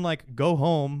that and then like go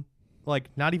home, like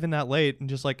not even that late, and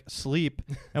just like sleep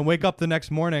and wake up the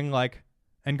next morning like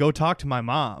and go talk to my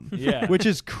mom. Yeah. Which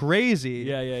is crazy.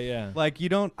 Yeah. Like I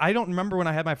don't remember when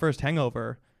I had my first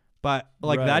hangover, but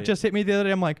like that Right. just hit me the other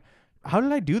day. I'm like, how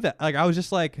did I do that? Like I was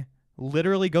just like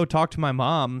literally go talk to my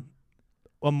mom.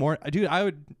 Dude,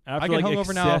 I After get like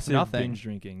hungover now off excessive nothing. binge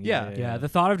drinking. Yeah. Yeah, the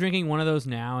thought of drinking one of those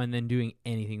now and then doing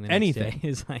anything the next Anything. day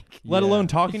is like let Yeah. alone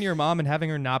talking to your mom and having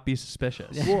her not be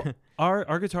suspicious. Well,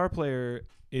 our guitar player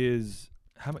is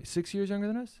how much 6 years younger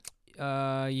than us.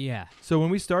 yeah. So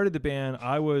when we started the band,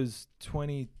 I was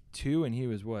 22 and he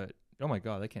was what? Oh my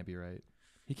god, that can't be right.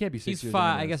 He can't be 6 He's years. 5.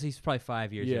 younger I than guess us. he's probably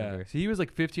 5 years Yeah. younger. So he was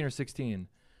like 15 or 16.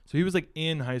 So he was like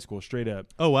in high school straight up.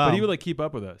 Oh wow. But he would like keep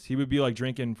up with us. He would be like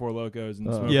drinking Four Locos and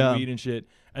Oh. smoking Yeah. weed and shit.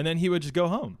 And then he would just go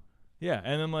home. Yeah.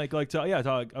 And then like I was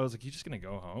like, you just gonna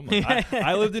go home? Like,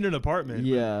 I lived in an apartment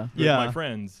Yeah. with Yeah. my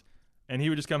friends. And he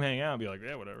would just come hang out and be like,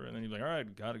 yeah, whatever. And then he'd be like, all right,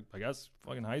 I guess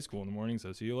fucking high school in the morning,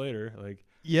 so see you later. Like,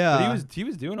 yeah. but he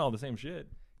was doing all the same shit.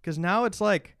 Because now it's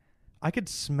like I could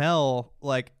smell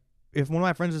like if one of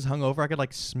my friends is hungover, I could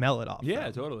like smell it off. Yeah,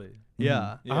 them. totally.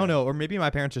 Yeah. Mhm. I don't know, or maybe my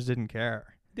parents just didn't care.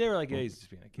 They were like, yeah, he's just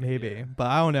being a kid. Maybe, yeah. but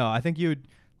I don't know. I think you'd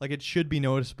like it should be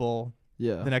noticeable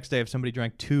Yeah. the next day if somebody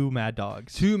drank 2 Mad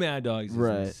Dogs. 2 Mad Dogs is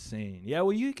Right. insane. Yeah,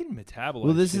 well, you can metabolize.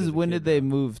 Well, this shit is as a when kid, did they though.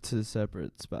 move to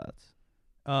separate spots?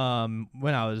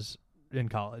 When I was in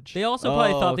college. They also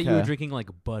probably Oh, thought that you were okay. drinking like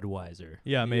Budweiser.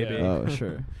 Yeah, maybe. Yeah. Oh,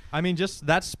 sure. I mean, just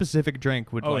that specific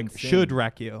drink would Oh, like insane. should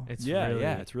wreck you. It's Yeah, really,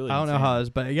 it's really. I don't know insane. how it is,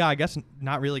 but yeah, I guess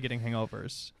not really getting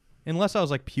hangovers unless I was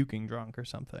like puking drunk or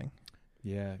something.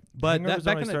 Yeah, But hangovers that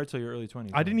back don't in the, start till your early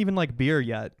 20s. I didn't even like beer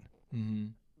yet. Mm-hmm.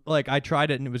 Like I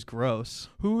tried it and it was gross.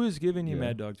 Who was giving you Yeah.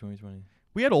 Mad Dog 2020?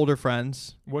 We had older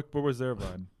friends. What was their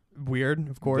vibe? Weird,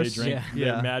 of course. They drank. Yeah.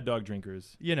 They're Yeah. Mad Dog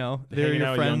drinkers. You know, Hanging they're your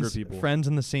out with younger friends, people. friends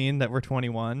in the scene that were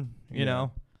 21. You Yeah.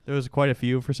 know, there was quite a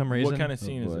few for some reason. What kind of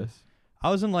scene is boy. this? I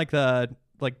was in like I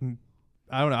don't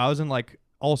know. I was in like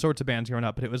all sorts of bands growing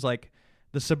up, but it was like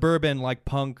the suburban like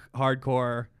punk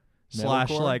hardcore slash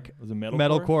Metalcore? like Was it metalcore?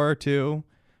 metalcore too.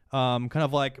 Kind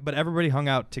of like, but everybody hung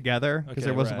out together because Okay,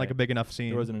 there wasn't right. like a big enough scene.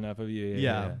 There wasn't enough of you. Yeah,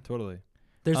 Yeah. totally.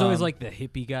 There's always Um, like the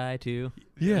hippie guy too.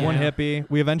 Yeah. One hippie.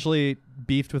 We eventually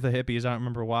beefed with the hippies. I don't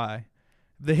remember why,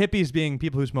 the hippies being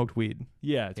people who smoked weed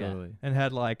Yeah, totally. and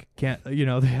had like they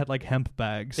had like hemp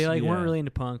bags. They like weren't Yeah. really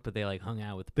into punk, but they like hung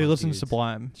out with. The They punk listened to dudes.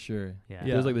 Sublime. Sure. Yeah.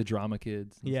 Yeah. There's like the drama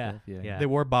kids. And Yeah. Stuff. Yeah. Yeah. They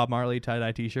wore Bob Marley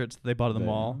tie-dye T-shirts that they bought at the Right.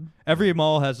 mall. Every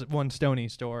mall has one Stony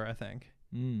store, I think.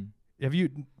 Mm. Have you?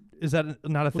 Is that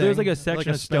not a thing? there's like a section like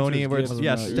a of Stony Spencer's where it's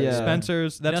Gifts. Yeah.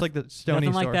 Spencer's. That's Noth- like the Stony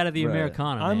Nothing store. like that at the Right.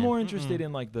 Americana. I'm man. more interested Mm-mm.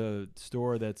 in like the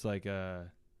store that's like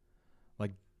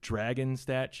dragon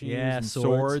statues Yeah, and swords.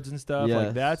 swords and stuff.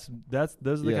 Yes. Like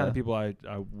those are the kind Yeah. of people I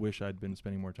wish I'd been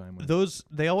spending more time with. Those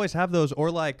they always have those, or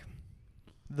like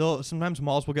they'll sometimes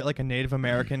malls will get like a Native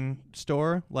American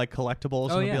store, like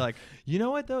collectibles. Oh, and it'll yeah. be like, You know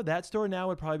what though? That store now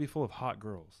would probably be full of hot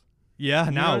girls. yeah,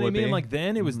 You now know it what I would mean? be. Like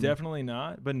then it was Mhm. definitely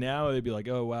not, but now it'd be like,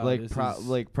 oh wow, like this is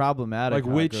like problematic, like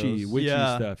hot witchy girls.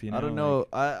 Yeah. stuff. You know, I don't know.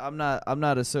 I'm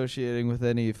not associating with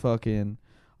any fucking.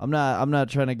 I'm not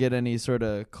trying to get any sort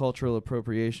of cultural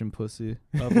appropriation pussy.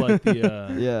 Of like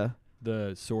the Yeah.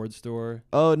 the sword store.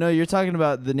 Oh no, you're talking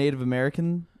about the Native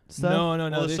American stuff. No.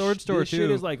 Well, the this sword store this shit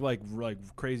too. is like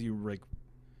crazy like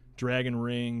dragon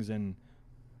rings and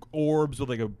orbs with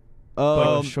like a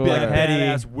Oh, Boom, sure. big like head.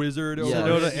 badass wizard over Yes.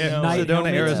 Sedona, it, you know? Night Sedona, helmets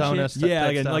and Arizona. shit. st- Yeah,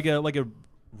 type stuff. like a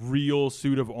real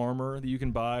suit of armor that you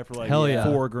can buy for like Hell yeah.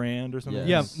 $4,000 or something.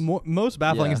 Yes. Yeah, most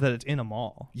baffling Yeah. is that it's in a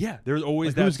mall. Yeah, there's always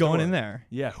Like, that who's going store. in there?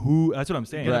 Yeah, who? That's what I'm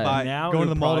saying. Gonna buy- Now going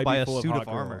to it'd the mall to probably buy be a full of suit hot of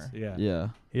girls. armor. Yeah. Yeah.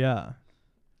 Yeah,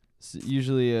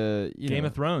 Usually, Game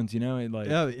of Thrones, you know, it like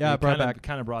Yeah, brought back-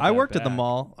 kind of brought. I that worked at the back.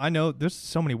 mall. I know there's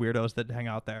so many weirdos that hang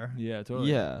out there. Yeah,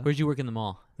 totally. Yeah. Where'd you work in the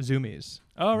mall? Zoomies.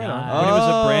 Oh, right on. Nice. When it was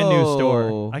a brand new store.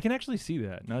 Oh. I can actually see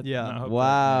that. Yeah. Not hooked up.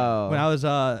 Wow. When I was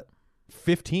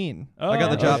 15, I got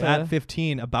the Oh, job okay. at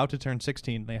 15, about to turn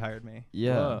 16. They hired me.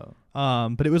 Yeah. Whoa.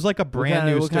 But it was like a brand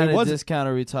new What store. kind It of was discount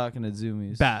are we talking at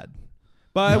Zoomies? bad,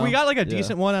 but No? we got like a Yeah.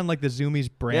 decent one on like the Zoomies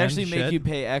brand. They actually shit. make you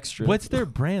pay extra. What's their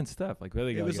brand stuff? Like, what do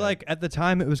they It got? was like at the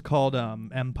time it was called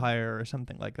Empire or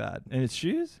something like that. and it's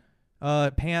shoes.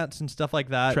 Pants and stuff like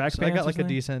that. Track So I pants got or like a something?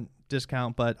 decent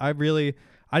discount, but I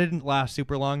didn't last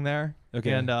super long there.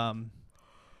 Okay. And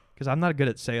because I'm not good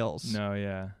at sales. No,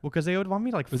 yeah, Well, because they would want me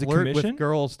to like Was it flirt commission? with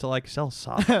girls to like sell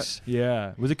socks.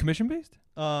 yeah. Was it commission based?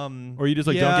 Or you just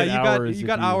like yeah, don't get hours? you if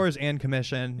got hours and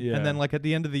commission, Yeah. and then like at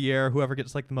the end of the year, whoever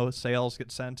gets like the most sales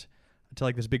gets sent to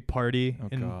like this big party Oh,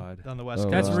 God. on the West Oh,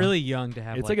 Coast. That's wow. really young to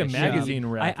have. It's like a shitty- magazine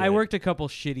racket. I worked a couple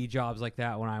shitty jobs like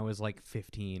that when I was like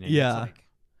 15. And Yeah. it's like,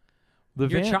 The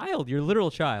you're a van, child. You're a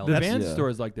literal child. the That's- van Yeah.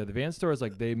 stores like that. The van stores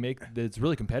like they make. It's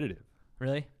really competitive.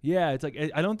 Really? Yeah, it's like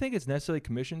I don't think it's necessarily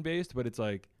commission based, but it's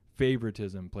like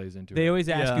favoritism plays into it. They always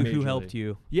ask Yeah. you who Majorly. helped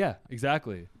you. Yeah,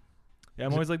 exactly. Yeah,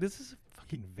 I'm always like, this is a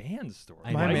fucking van store.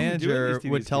 I My know. Why are you doing manager this to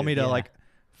would these tell me kids? to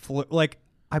Yeah. like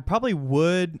I probably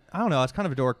would. I don't know. It's kind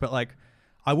of a dork, but like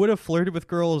I would have flirted with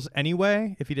girls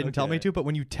anyway if he didn't tell me Okay. to. But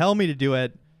when you tell me to do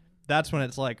it, that's when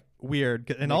it's like weird.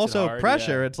 And Makes it also hard,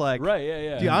 pressure. yeah. It's like, Right,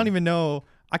 yeah. dude, I don't even know.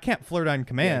 I can't flirt on Yeah,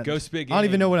 command. go spit I don't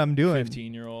even game, know what I'm doing.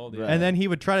 15-year-old. Right. And then he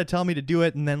would try to tell me to do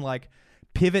it, and then like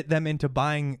pivot them into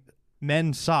buying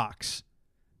men's socks,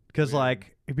 because Weird.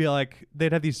 like it'd be like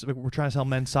they'd have these. Like, we're trying to sell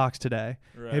men's socks today.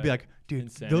 Right. He'd be like, dude,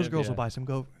 Incentive, those girls yeah. will buy some.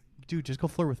 Go, dude, just go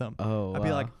flirt with them. Oh, I'd be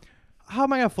wow. like, how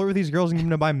am I gonna flirt with these girls and get them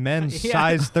to buy men's Yeah.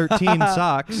 size 13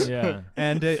 socks? yeah.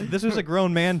 And this was a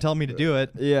grown man telling me to do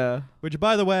it. yeah. Which,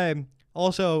 by the way,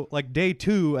 also like day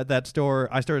 2 at that store,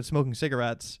 I started smoking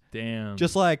cigarettes. Damn.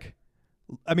 Just like,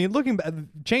 I mean, looking back,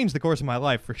 changed the course of my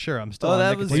life for sure. I'm still Oh, on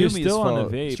that was well, you're nicotine. Zoomies still on the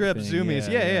fault. vape Strips, thing. Zoomies,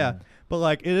 yeah. But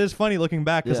like, it is funny looking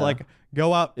back because Yeah. like,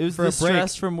 go out It was for the a break.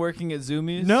 stress from working at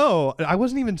Zoomies. No, I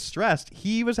wasn't even stressed.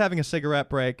 He was having a cigarette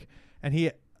break, and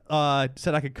he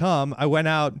said I could come. I went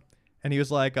out, and he was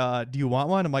like, "Do you want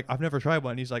one?" I'm like, "I've never tried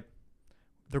one." He's like,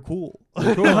 "They're cool." cool,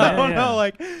 I yeah, don't yeah. know,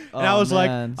 like, and I Oh, was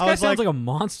man. This like, guy sounds like a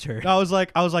monster. I was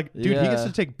like, dude, he gets Yeah.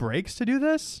 to take breaks to do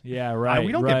this. Yeah, right.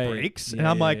 we don't get right. breaks. Yeah, And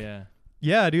I'm yeah, like, yeah.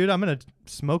 Yeah, dude, I'm gonna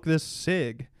smoke this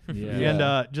cig, Yeah.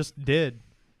 and just did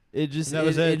It just That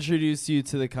was it. introduced you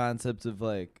to the concept of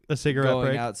like a cigarette going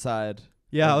break. outside.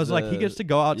 Yeah, I of was like, he the- gets to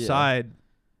go outside.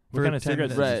 What for kind of 10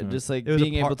 cigarettes minutes. did you Right, smoke? just like It was a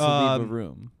being able to leave a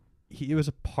room. It was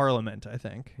a Parliament, I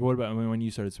think. What about when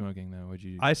you started smoking though? Would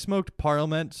you? I smoked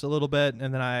Parliaments a little bit,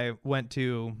 and then I went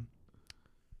to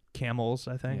Camels,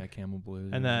 I think, yeah, Camel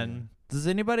Blues. and then Does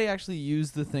anybody actually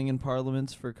use the thing in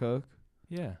parliaments for coke?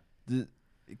 yeah.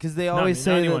 Because they Not always me-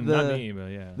 say not that anyone, the not me, but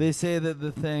yeah. they say that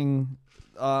the thing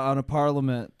on a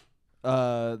parliament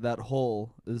that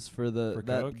hole is for the For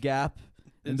that coke? gap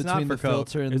in It's between not the for coke.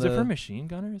 filter and Is the it for machine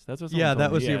gunners? That's what. yeah, someone that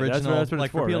told was me. the Yeah, original. That's what like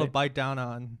it's for people right? to bite down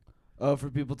on. for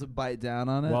people to bite down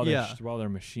on it. while Yeah. they're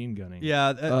machine gunning.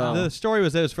 Yeah, Oh. the story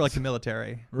was that it was for like the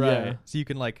military, Right. Yeah. so you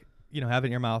can like have it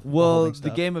in your mouth. while Well, holding the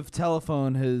stuff. game of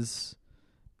telephone has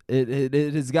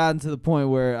it has gotten to the point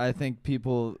where I think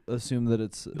people assume that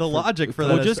it's The logic for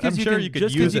Well, that is, I'm sure you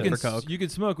could use it for coke. You could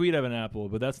smoke weed out of an apple,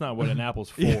 but that's not what an apple's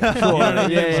for. Yeah. You know what I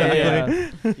mean?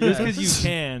 Yeah. Just because you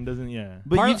can doesn't. Yeah.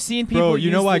 But you've seen people. Bro,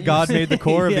 you know use why the- God made the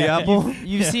core of the Yeah. apple?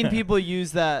 You've seen people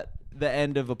use the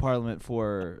end of a parliament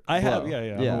for. I have. blow.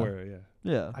 Yeah. I'm aware. Yeah.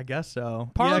 Yeah. I guess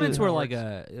so. Parliaments Yeah, were that like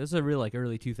works. it was a real like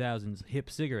early 2000s hip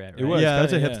cigarette, right? It was. Yeah,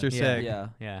 it's a kinda, hipster Yeah. cig. Yeah.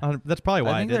 Yeah. That's probably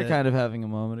why I think did they're it. kind of having a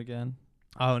moment again.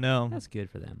 Oh no. That's good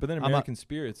for them. But then I'm a- American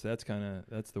Spirits, that's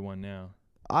the one now.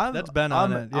 I'm Ben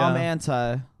on I'm, it, I'm yeah.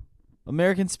 anti.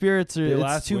 American Spirits are They it's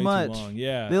last too way much. Too long.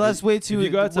 Yeah. They last way too. If you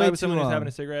go outside way with too someone who's long. having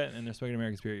a cigarette and they're smoking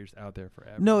American Spirit, you're just out there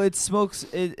forever. No, it smokes.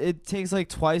 It takes like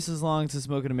twice as long to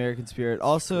smoke an American Spirit.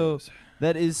 Also,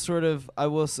 that is sort of, I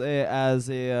will say, as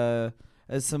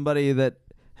somebody that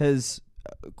has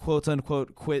quote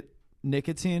unquote quit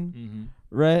nicotine, Mm-hmm.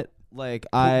 right? Like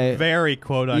I very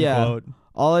quote Yeah. unquote.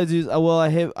 all I do is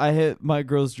I hit my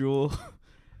girl's Juul,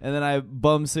 and then I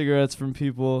bum cigarettes from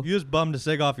people. You just bummed a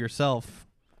cig off yourself.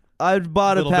 I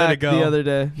bought a little bit pack ago. the other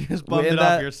day. You just bummed And it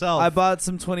off yourself. I bought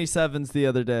some 27s the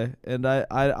other day, and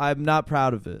I'm not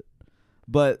proud of it.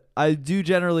 But I do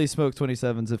generally smoke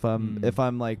 27s if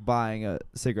I'm like buying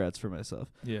cigarettes for myself.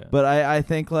 Yeah. But I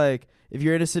think like if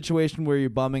you're in a situation where you're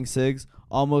bumming cigs,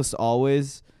 almost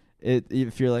always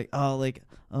if you're like, oh,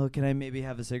 can I maybe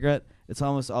have a cigarette? It's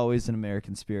almost always an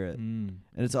American Spirit. Mm.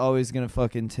 And it's always going to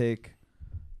fucking take,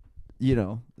 it's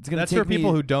going to That's take for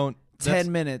people me who don't.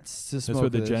 10 minutes to That's smoke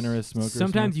what the this. generous smokers.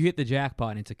 Sometimes smoke. you hit the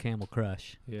jackpot and it's a Camel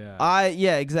Crush. Yeah.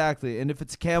 Yeah, exactly. And if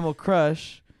it's Camel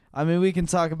Crush, I mean, we can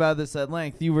talk about this at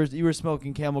length. You were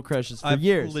smoking Camel Crushes for I've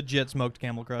years. legit smoked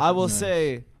Camel Crush. I will Nice.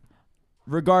 say,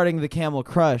 regarding the Camel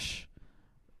Crush,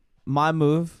 my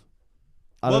move.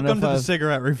 I don't Welcome know to if the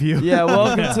cigarette review. Yeah,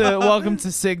 welcome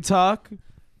to Sig Talk.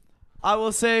 I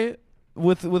will say,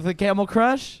 with a Camel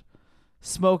Crush,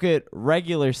 smoke it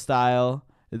regular style.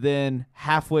 Then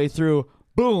halfway through,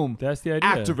 boom, That's the idea.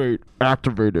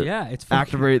 activate it. Yeah, it's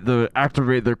fucking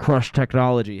Activate the crush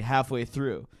technology halfway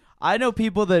through. I know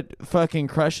people that fucking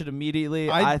crush it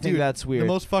immediately. I think dude, that's weird. The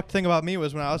most fucked thing about me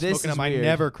was when I was This smoking is them, I weird.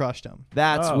 never crushed them.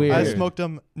 That's Oh, weird. I Weird. smoked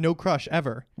them, no crush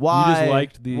ever. Why? You just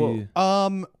liked the. Well, I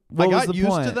What was got the used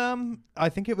to point? them. I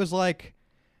think it was like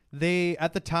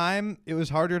at the time it was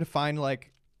harder to find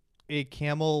like a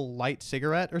Camel light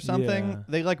cigarette or something. Yeah.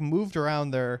 They like moved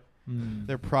around their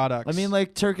products. I mean,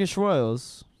 like Turkish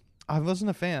Royals. I wasn't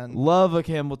a fan. Love a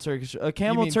Camel Turkish. A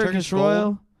Camel mean Turkish Turkish Royal.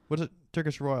 Gold? What's it?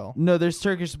 Turkish Royal. No, there's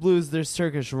Turkish Blues. There's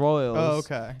Turkish Royals. Oh,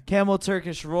 okay. Camel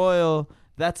Turkish Royal.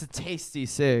 That's a tasty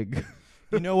cig.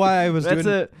 You know why I was That's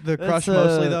doing the that's crush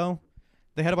mostly though?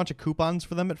 They had a bunch of coupons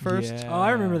for them at first. Yeah. Oh,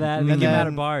 I remember that. They And came out then-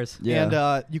 of bars. Yeah.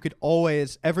 And you could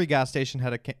always, every gas station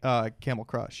had a Camel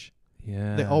Crush.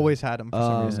 Yeah. They always had them for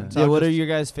some reason. So yeah. I What are just- your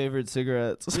guys' favorite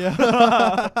cigarettes? Yeah.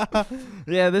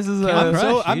 Yeah. This is. Camel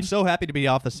Crush, I'm dude. so happy to be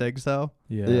off the cigs though.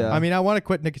 Yeah. Yeah. I mean, I want to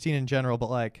quit nicotine in general, but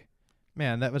like,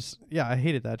 man, I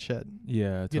hated that shit.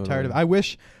 Yeah. Get tired of it. I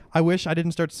wish I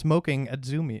didn't start smoking at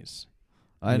Zoomies.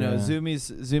 I know. Yeah.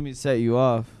 Zoomies set you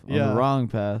off on Yeah. the wrong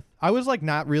path. I was like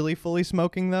not really fully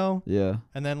smoking though, Yeah.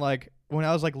 and then like when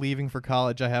I was like leaving for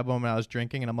college, I had one when I was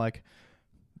drinking, and I'm like,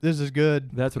 this is good.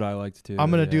 That's what I liked too. I'm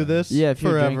gonna do this. Yeah. If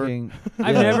you're forever. drinking.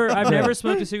 I've Yeah. never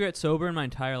smoked a cigarette sober in my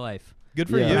entire life. Good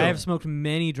for Yeah. you. But I have smoked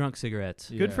many drunk cigarettes.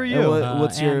 Good for And you.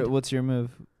 what's and- what's your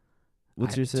move?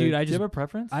 What's your cig? Dude, I Do you just have a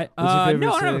preference? I What's your favorite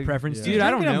no, I don't have a cig? preference, Yeah. dude. I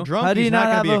don't Drinking 'em know. drunk, How do you he's not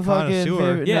not have gonna a be fucking connoisseur.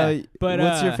 favorite? Yeah, no, but,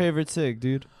 what's your uh, favorite cig,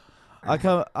 dude?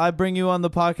 I bring you on the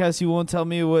podcast. You won't tell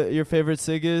me what your favorite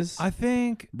cig is, I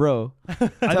think bro. I Tell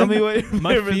think me what your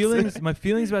my favorite feelings. cig- My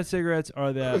feelings about cigarettes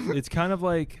are that it's kind of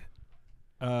like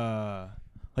a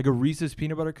Reese's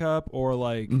peanut butter cup or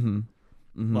like Mhm.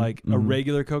 Mhm. like a Mhm.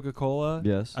 regular Coca-Cola.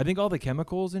 Yes. I think all the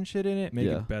chemicals and shit in it make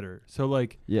Yeah. it better. So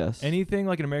like Yes. anything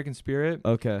like an American Spirit,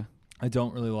 Okay. I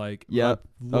don't really like. Yep.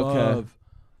 I Okay. love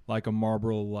like a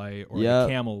Marlboro Light or Yep.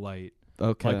 a Camel Light,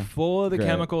 Okay. like full of the Great.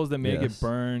 chemicals that make Yes. it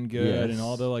burn good Yes. and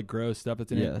all the like gross stuff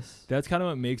that's in it. Yes. That's kind of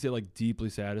what makes it like deeply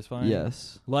satisfying.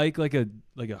 Yes. Like a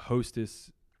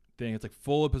Hostess thing. It's like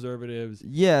full of preservatives.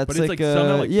 Yeah, it's But it's, like, like,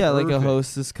 somehow, like, like a perfect.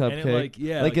 Hostess cupcake. And it, like,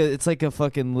 yeah, like like- it's like a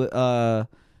fucking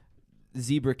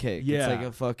zebra cake. Yeah. It's like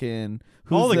a fucking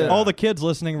all the kids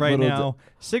listening right Little now,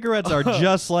 cigarettes are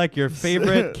just like your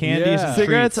favorite candies Yeah. and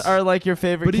cigarettes treats. are like your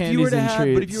favorite But if candies you were to and have,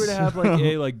 treats. but if you were to have like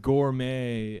a like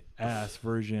gourmet ass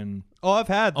version Oh, I've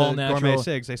had the All gourmet natural.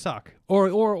 cigs. They suck. Or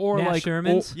Nat like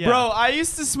Sherman's? Yeah. Bro, I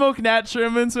used to smoke Nat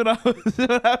Sherman's when I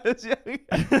was young.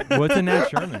 What's a Nat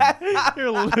Sherman? You're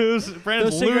losing. Those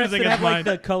Brandon's cigarettes losing that his have like mind.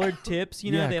 the colored tips,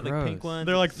 you know, Yeah, they have like pink gross. ones.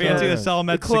 They're like It's fancy Yeah. to sell them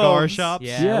at The cigar cloves. shops.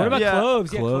 Yeah. Yeah. What about Yeah.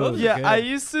 cloves? Yeah, Cloves. cloves. are Yeah, good. I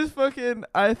used to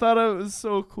I thought it was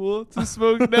so cool to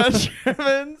smoke Nat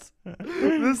Sherman's.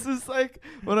 This is like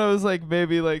when I was like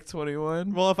maybe like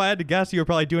 21. Well, if I had to guess, you were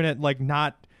probably doing it like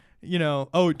not,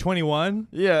 21?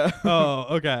 Yeah. Oh,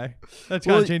 okay. That kind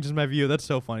Well, of changes my view. That's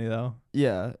so funny, though.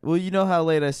 Yeah. Well, you know how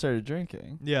late I started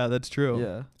drinking. Yeah, that's true.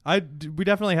 Yeah. We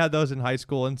definitely had those in high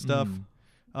school and stuff.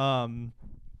 Mm.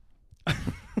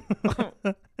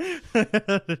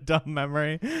 Dumb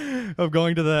memory of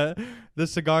going to the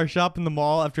cigar shop in the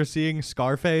mall after seeing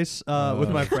Scarface with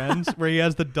my friends, where he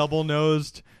has the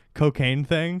double-nosed cocaine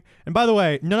thing. And by the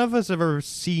way, none of us have ever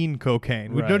seen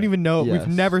cocaine. We don't Right. even know. Yes.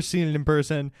 We've never seen it in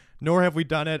person, nor have we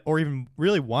done it or even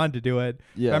really wanted to do it.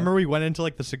 Yeah. Remember we went into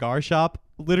like the cigar shop,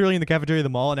 literally in the cafeteria of the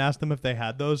mall, and asked them if they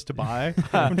had those to buy.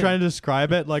 I'm trying to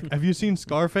describe it. Like, have you seen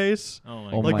Scarface? Oh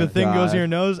my Oh Like my the thing goes God. in your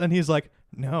nose, and he's like,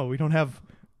 "No, we don't have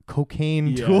cocaine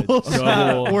Yeah, tools.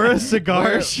 double. We're a cigar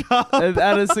We're- shop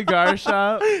At a cigar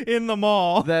shop. in the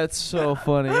mall." That's so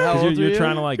funny. How 'Cause old you're are you?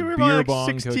 trying to like We were beer probably bong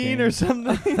like 16 cocaine. or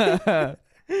something.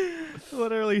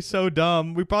 Literally so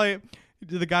dumb.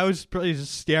 The guy was probably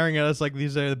just staring at us like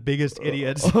these are the biggest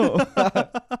idiots.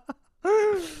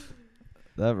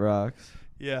 That rocks.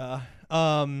 Yeah.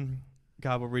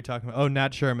 God, what were we talking about? Oh,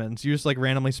 Nat Sherman's. You just like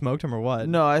randomly smoked them or what?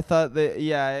 No, I thought that.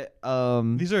 Yeah.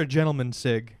 These are a gentleman's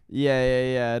cig.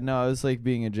 Yeah. No, I was like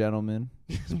being a gentleman.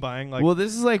 Just buying like Well,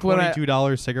 this is like when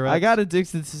 $22 cigarettes. I got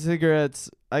addicted to cigarettes.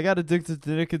 I got addicted to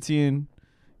nicotine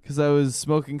because I was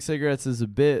smoking cigarettes as a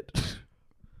bit.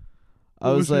 I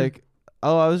What was was your- like,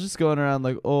 I was just going around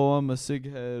like, oh, I'm a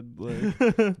cig head.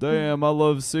 Like, damn, I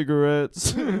love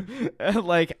cigarettes. And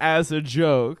like as a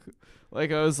joke.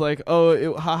 Like I was like, oh,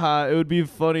 it would be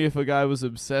funny if a guy was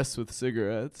obsessed with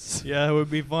cigarettes. Yeah, it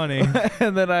would be funny.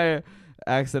 And then I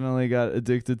accidentally got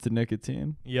addicted to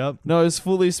nicotine. Yep. No, I was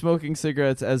fully smoking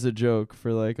cigarettes as a joke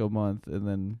for like a month and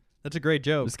then That's a great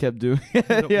joke. just kept doing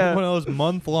it. Yeah. One of those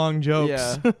month-long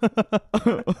jokes.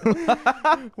 Yeah.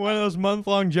 One of those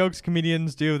month-long jokes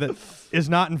comedians do that is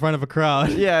not in front of a crowd.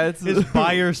 Yeah, it's Is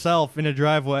by yourself in a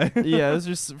driveway. yeah, it's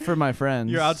just for my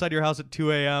friends. You're outside your house at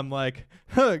 2 a.m. like,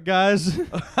 huh, guys, isn't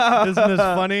this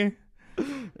funny?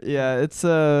 Yeah, it's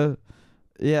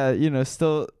yeah,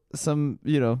 still some,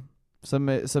 some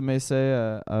may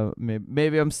say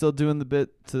maybe I'm still doing the bit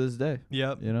to this day,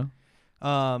 Yep.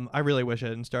 I really wish I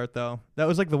didn't start though. That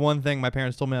was like the one thing my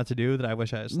parents told me not to do that I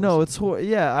wish I had. No, it's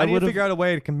yeah, I need to would figure out a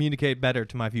way to communicate better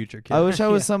to my future kids. I wish I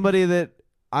was Yeah. somebody that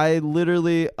I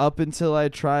literally up until I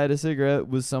tried a cigarette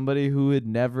was somebody who had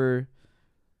never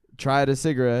tried a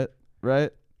cigarette,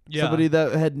 right? Yeah. Somebody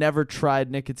that had never tried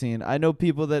nicotine. I know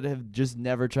people that have just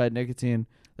never tried nicotine.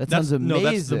 That sounds amazing.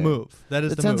 No, that's the move. That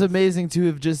is It the sounds move. amazing to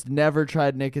have just never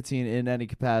tried nicotine in any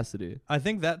capacity. I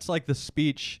think that's like the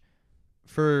speech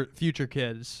for future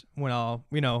kids when I'll,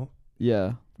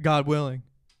 Yeah. God willing.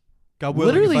 God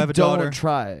willing, Literally if I have a don't daughter.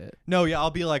 try it. No, yeah,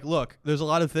 I'll be like, look, there's a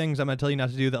lot of things I'm gonna tell you not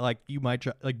to do that like you might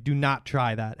try, like do not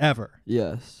try that ever.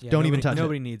 Yes. Yeah, Don't even nobody- touch it.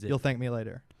 Nobody needs it. You'll thank me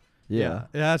later. Yeah.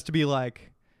 It has to be like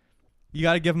you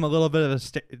got to give them a little bit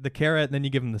of the carrot, and then you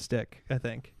give them the stick. I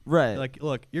think. Right. Like,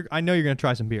 look, I know you're gonna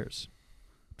try some beers.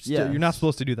 Still, you're not Yes.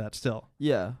 supposed to do that. Still,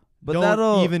 Yeah. But don't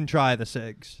that'll even try the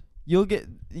cigs. you'll get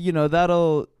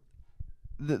that'll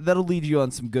lead you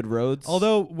on some good roads.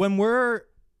 Although when we're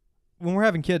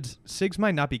having kids, cigs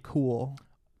might not be cool.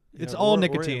 It's all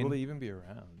nicotine. Will they even be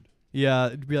around? Yeah,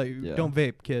 it'd be like, Yeah. don't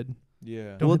vape, kid.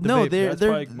 Yeah. Don't well, hit the no, vape. they're That's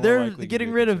probably more they're likely to getting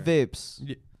be a rid of concern.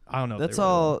 vapes. I don't know. if That's they really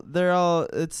will. all. They're all.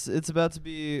 It's about to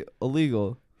be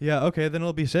illegal. Yeah, okay, then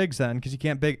it'll be cigs then, because you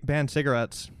can't ban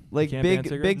cigarettes. Like can't ban big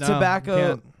cigarettes? No, tobacco.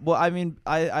 can't. Well, I mean,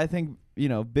 I think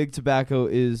big tobacco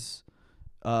is,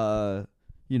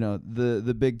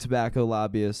 the big tobacco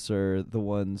lobbyists are the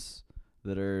ones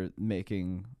that are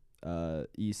making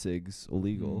e-cigs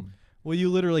illegal. Well, you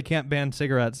literally can't ban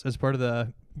cigarettes as part of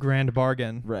the grand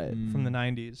bargain Right. from the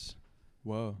 90s.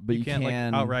 Whoa. But you can't like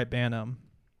outright ban them.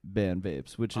 ban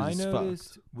vapes, which is I fucked.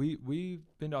 noticed we've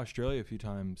been to Australia a few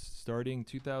times. Starting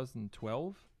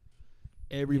 2012,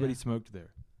 everybody Yeah. smoked there,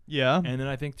 Yeah. and then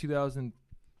I think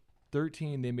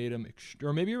 2013 they made them,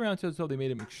 or maybe around 2012 they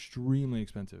made them extremely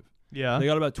expensive. Yeah. They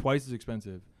got about twice as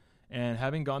expensive. And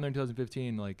having gone there in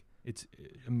 2015, like it's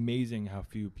amazing how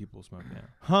few people smoke now.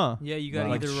 Huh. Yeah, you gotta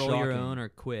Wow. either Like roll your shocking. own or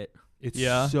quit. It's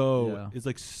Yeah. Yeah. it's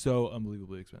like so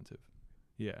unbelievably expensive.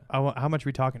 Yeah. How much are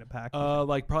we talking a pack?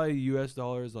 Like probably US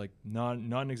dollars, like not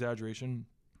an exaggeration.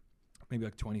 maybe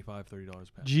like $25-$30 a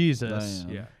pack. Jesus.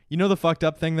 Damn. Yeah. You know the fucked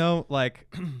up thing though? Like,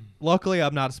 luckily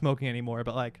I'm not smoking anymore,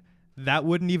 but like that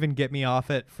wouldn't even get me off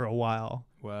it for a while.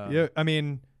 Wow. Yeah, I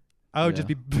mean, I would just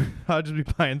be I would just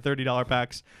be buying $30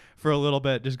 packs for a little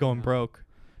bit, just going broke.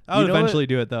 I would You know eventually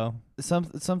do it though.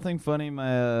 Something funny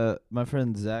my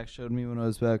friend Zach showed me when I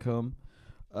was back home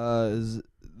is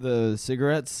the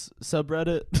cigarettes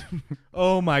subreddit.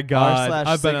 Oh my god,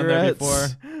 I've been on there before.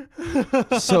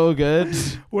 cigarettes. So good.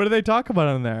 What do they talk about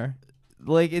on there?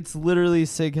 Like, it's literally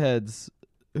cig heads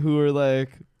who are like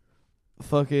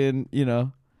fucking, you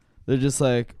know, they're just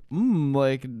like,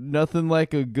 like nothing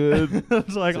like a good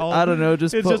It's like all I don't know,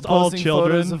 just it's just all posting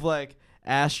photos children. of like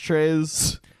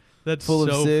ashtrays That's full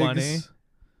so of cigs. funny.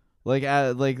 Like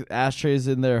ashtrays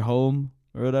in their home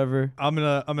or whatever. I'm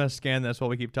gonna scan this while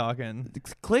we keep talking.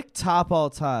 Click top all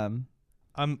time.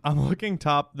 I'm looking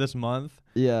top this month.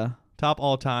 Yeah. Top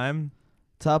all time.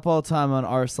 Top all time on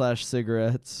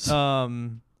r/cigarettes.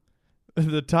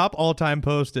 The top all time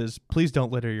post is please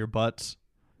don't litter your butts.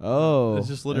 Oh, It's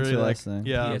just literally like interesting.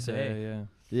 yeah. PSA.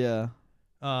 Yeah.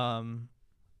 Yeah.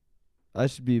 I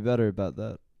should be better about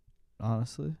that,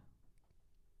 honestly.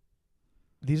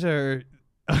 These are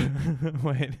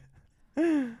wait.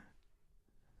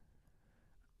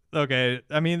 Okay,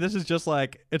 I mean this is just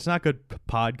like it's not good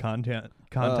pod content.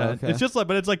 okay. It's just like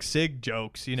but it's like sig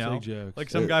jokes, you know. Sig jokes. Like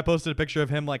some guy posted a picture of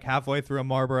him like halfway through a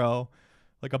Marlboro,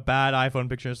 like a bad iPhone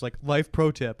picture. It's like life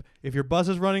pro tip: if your bus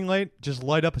is running late, just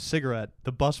light up a cigarette.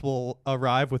 The bus will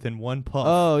arrive within one puff.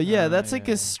 Oh yeah, Oh, that's like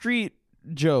yeah. a street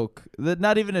joke. That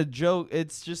not even a joke.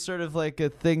 It's just sort of like a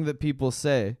thing that people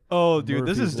say. Oh, dude,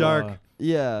 this Murphy's is dark. Law.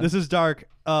 Yeah. This is dark.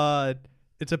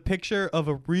 It's a picture of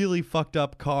a really fucked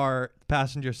up car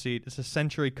passenger seat. It's a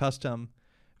Century Custom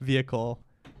vehicle.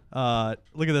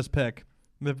 Look at this pic.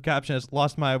 The caption is,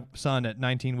 lost my son at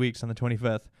 19 weeks on the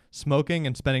 25th. Smoking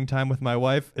and spending time with my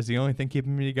wife is the only thing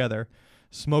keeping me together.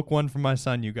 Smoke one for my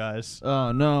son, you guys.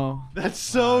 Oh no. That's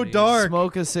so Wow, dude. dark.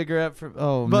 Smoke a cigarette for.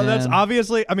 Oh But man. that's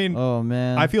obviously, I mean, Oh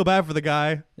man. I feel bad for the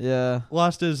guy. Yeah.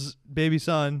 Lost his baby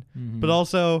son. Mhm. But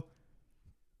also,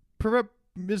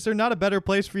 is there not a better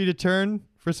place for you to turn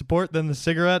for support than the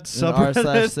cigarette subreddit?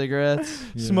 r/cigarettes.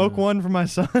 Yeah. Smoke one for my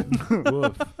son.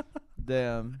 Woof.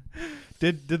 Damn.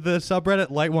 Did the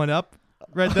subreddit light one up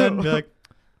right then? Be like,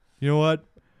 you know what?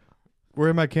 Where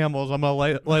are my camels? I'm gonna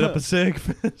light up a cig.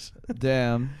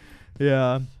 Damn.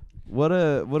 Yeah. What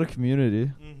a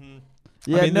community.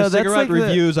 Yeah. I mean, no, the that's cigarette like the-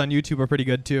 reviews on YouTube are pretty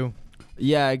good too.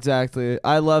 Yeah, exactly.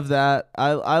 I love that.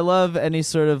 I love any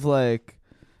sort of like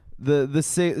the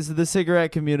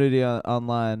cigarette community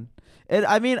online. And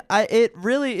I mean, it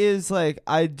really is like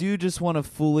I do just want to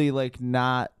fully like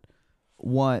not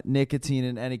want nicotine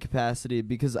in any capacity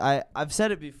because I've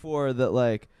said it before that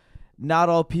like not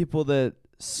all people that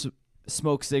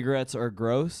smoke cigarettes are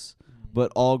gross,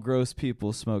 but all gross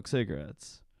people smoke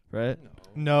cigarettes, right?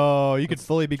 No, you could That's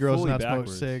fully be gross and fully not smoke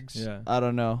backwards. cigs. Yeah. I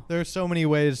don't know. There's so many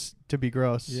ways to be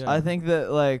gross. Yeah. I think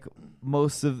that like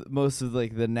most of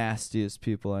like the nastiest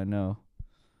people I know.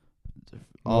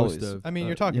 Always. of. I mean,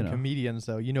 you're talking you know. comedians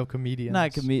though. You know comedians.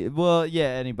 Not Well, yeah,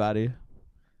 anybody.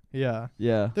 Yeah.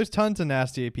 Yeah. There's tons of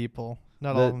nasty people.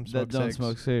 Not all of them that smoke don't cigs.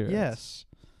 smoke cigarettes. Yes.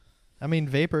 I mean,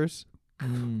 vapors.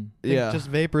 Mm. Think Yeah. just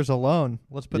vapors alone.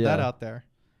 Let's put that Yeah. out there.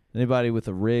 Anybody with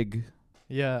a rig.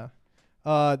 Yeah.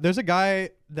 There's a guy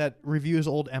that reviews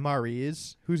old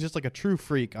MREs who's just like a true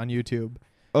freak on YouTube.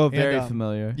 Oh, And, very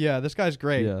familiar. Yeah, this guy's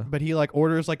great. Yeah. But he like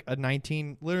orders like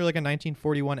literally like a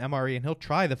 1941 MRE and he'll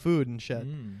try the food and shit.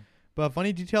 Mm. But a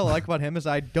funny detail I like about him is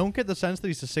I don't get the sense that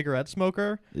he's a cigarette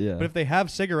smoker. Yeah. But if they have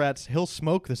cigarettes, he'll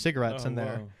smoke the cigarettes Oh, in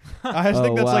there. wow. I just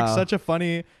think Oh, that's like wow. such a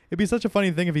funny. It'd be such a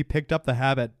funny thing if he picked up the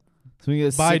habit. So we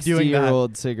get a by doing that.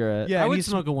 60-year-old cigarette. Yeah, I and would he's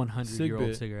smoke a 100-year-old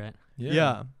Cigbit. cigarette.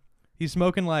 Yeah. He's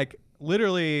smoking like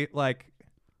literally like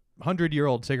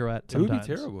 100-year-old cigarette. It would be Sometimes.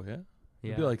 terrible, yeah.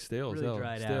 Yeah. It'd be like stale as Really hell.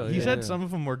 dried Stale, out. He yeah, said yeah. some of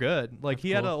them were good. Like That's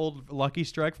he had cool. an old Lucky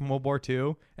Strike from World War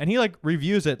II, and he like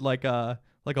reviews it like a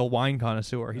wine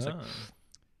connoisseur. He's like, Ah.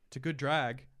 it's a good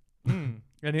drag, and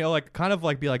he'll like kind of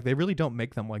like be like, they really don't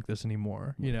make them like this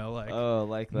anymore. You know, like Oh,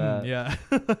 like that. yeah.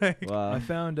 Like, Wow. I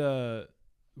found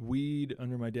weed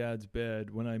under my dad's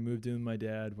bed when I moved in with my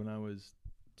dad when I was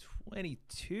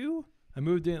 22. I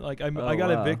moved in like I Oh, got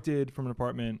wow. evicted from an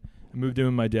apartment. I moved in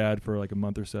with my dad for like a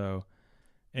month or so,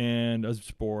 and I was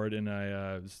just bored and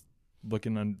I was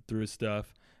looking through his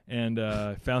stuff and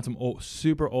found some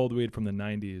super old weed from the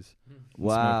 90s.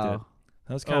 Wow.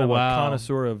 That was kind Oh, of wow. a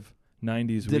connoisseur of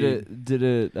 90s Did weed.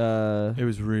 it It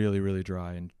was really, really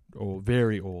dry and old,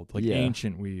 very old, like Yeah.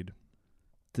 ancient weed.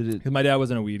 did it 'Cause my dad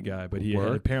wasn't a weed guy, but he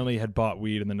Work? apparently had bought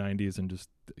weed in the 90s and just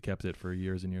kept it for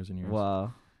years and years and years.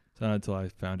 Wow. Not until I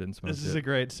found it and smoked This is it. a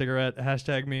great cigarette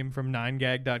hashtag meme from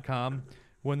 9gag.com.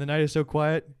 When the night is so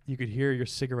quiet, you could hear your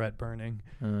cigarette burning.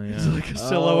 It's Yeah. like a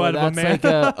silhouette of a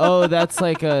man. That's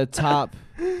like a top.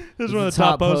 This is it's one the of the top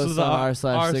top posts post of the on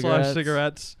r/cigarettes.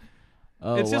 r/cigarettes.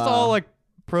 Oh, It's just wow. all like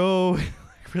pro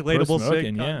relatable Pro-smoking,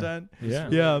 cig yeah. content Yeah.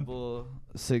 Yeah. Relatable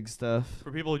Sig stuff.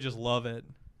 for people who just love it.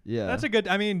 Yeah. That's a good.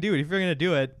 I mean, dude, if you're gonna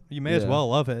do it, you may as Yeah. well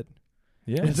love it.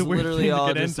 Yeah. It's a weird literally thing to all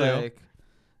get just into. like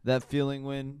that feeling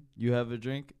when you have a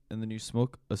drink and then you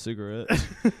smoke a cigarette.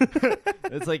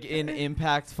 It's like in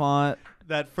impact font.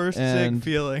 That first cig And-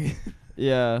 feeling.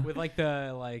 Yeah. With like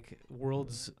the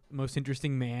world's most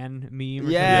interesting man meme. Or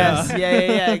Yes. something.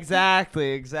 Yeah.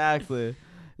 Exactly.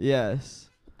 Yes.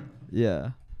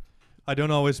 Yeah. I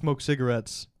don't always smoke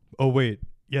cigarettes. Oh wait,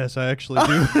 yes, I actually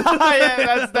do. Yeah,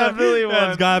 that's definitely one.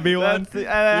 That's gotta be one. It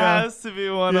has to be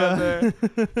one on there.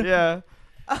 Yeah.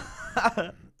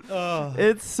 Oh.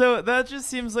 It's so that just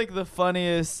seems like the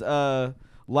funniest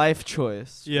life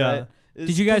choice. Yeah. Right?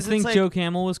 Did you guys 'cause it's think like, Joe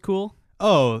Camel was cool?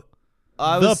 Oh,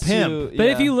 I the was pimp? too- But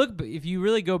yeah. if you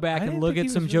really go back I and didn't look think at he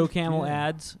some was Joe really- Camel yeah.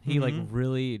 ads, he like Mhm.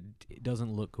 really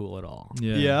doesn't look cool at all.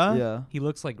 yeah. Yeah. He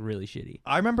looks like really shitty.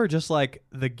 I remember just like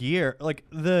the gear, like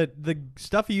the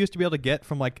stuff you used to be able to get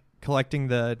from like collecting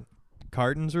the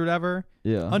cartons or whatever.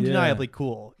 Yeah. Undeniably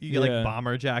cool. You get Yeah. like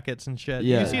bomber jackets and shit.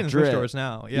 Yeah. You see it in thrift Drip. stores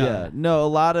now. Yeah. Yeah. No, a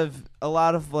lot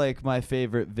of like my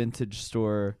favorite vintage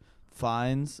store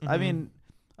finds. I Mhm. mean,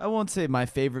 I won't say my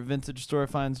favorite vintage store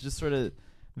finds, just sort of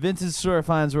vintage store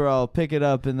finds where I'll pick it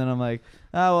up and then I'm like,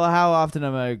 oh well, how often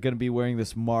am I gonna be wearing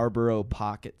this Marlboro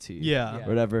pocket tee? Yeah. Yeah. Or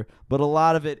whatever. But a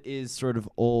lot of it is sort of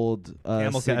old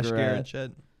Camel cash gear and cigarette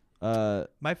shit. uh,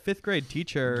 My 5th grade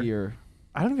teacher, gear.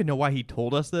 I don't even know why he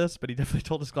told us this, but he definitely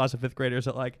told his class of 5th graders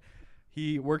that like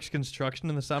he works construction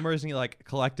in the summers and he like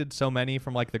collected so many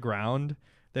from like the ground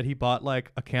that he bought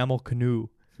like a camel canoe.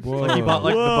 Whoa. Like he bought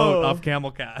like the boat Whoa. off Camel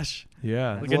Cash.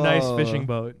 Yeah. Like a nice Whoa. fishing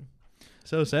boat.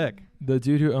 So sick. The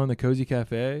dude who owned the Cozy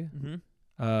Cafe,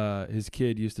 Mm-hmm. his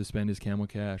kid used to spend his Camel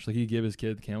Cash. Like he'd give his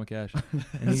kid the Camel Cash, and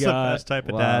That's he the got. best type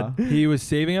of Wow. dad. He was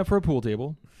saving up for a pool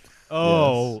table,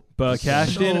 Oh. but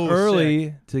cashed in So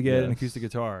early to get an Yes. acoustic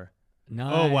guitar,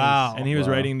 Nice. Oh, wow. and he was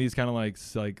Wow. writing these kind of like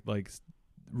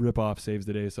rip off saves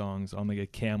the day songs on like a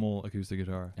Camel acoustic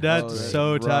guitar. That's that's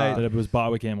so rock. tight. That it was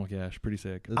bought with Camel Cash. Pretty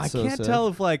sick. That's I so can't sick.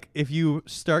 tell if you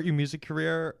start your music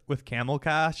career with Camel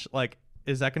Cash, like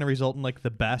is that going to result in like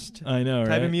the best I know, type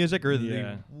right? of music or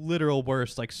Yeah. the literal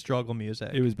worst like struggle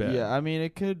music? It was bad. Yeah, I mean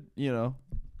it could,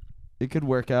 it could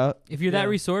work out. If you're that Yeah.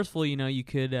 resourceful, you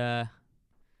could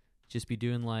just be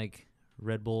doing like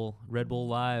Red Bull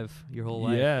Live your whole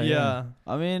life. Yeah, yeah.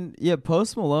 I mean, yeah,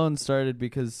 Post Malone started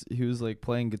because he was like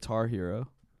playing Guitar Hero.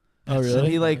 Oh, And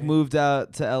really? he like moved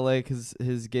out to LA because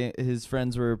his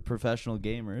friends were professional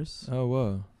gamers, Oh,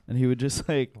 whoa. and he would just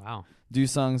like Wow. do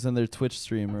songs on their Twitch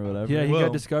stream or whatever. Yeah, he Whoa.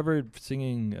 got discovered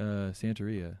singing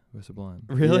Santeria with Sublime.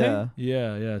 Really?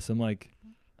 Yeah. Yeah, some like,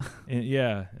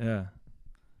 yeah.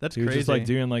 That's He was crazy. just like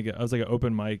doing like I was like an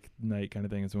open mic night kind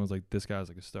of thing, and someone was like, "This guy's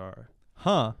like a star."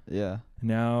 huh. Yeah.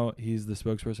 Now he's the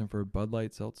spokesperson for Bud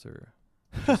Light Seltzer.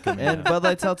 which is coming And out. Bud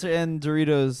Light Seltzer and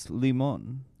Doritos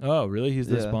Limon. Oh, really? He's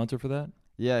the Yeah. sponsor for that?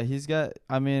 Yeah, he's a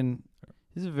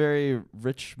very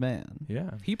rich man.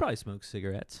 Yeah. He probably smokes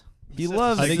cigarettes. He Such a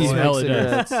loves I sick think he boy. hella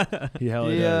cigarettes. does. He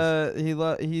hella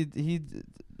does. He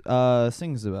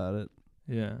sings about it.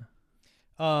 Yeah.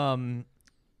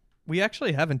 We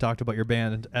actually haven't talked about your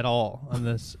band at all on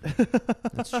this.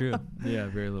 That's true. Yeah,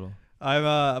 very little.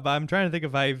 I'm trying to think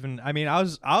if I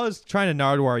was trying to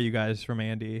Nardwuar you guys from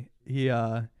Andy. He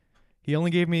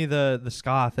only gave me the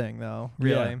ska thing though,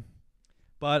 really. Yeah.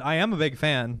 But I am a big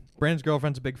fan. Brandon's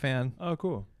girlfriend's a big fan. Oh,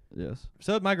 cool. Yes.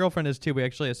 So my girlfriend is too. We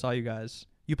actually saw you guys.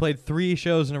 You played 3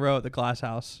 shows in a row at the Glass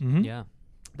House. Mm-hmm. Yeah.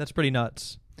 That's pretty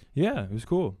nuts. Yeah, it was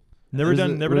cool. Never Where's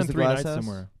done the 3 Glass nights House?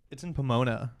 somewhere. It's in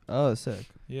Pomona. Oh, sick.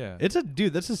 Yeah.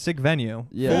 That's a sick venue.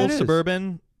 Yeah. Full It is.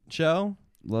 suburban show.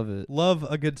 Love it. Love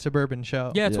a good suburban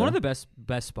show. Yeah, it's one Yeah. of the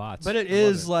best spots. But it I love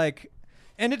is like,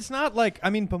 and it's not like, I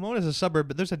mean, Pomona's a suburb,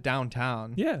 but there's a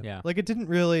downtown. yeah. Yeah. Like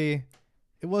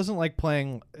it wasn't like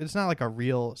playing, it's not like a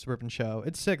real suburban show.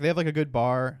 It's sick. They have like a good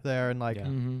bar there and like, Yeah.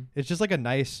 Mm-hmm. it's just like a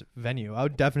nice venue. I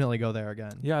would definitely go there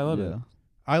again. Yeah, I love yeah. it.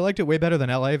 I liked it way better than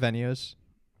LA venues.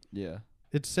 Yeah.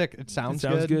 It's sick. It sounds,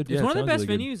 sounds good. It's Yeah, one it of the sounds best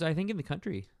really venues I think in the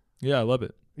country. Yeah, I love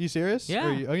it. You serious?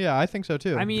 Yeah. Oh yeah, I think so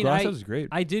too. I mean, Glass House is great.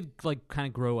 I did like kind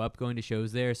of grow up going to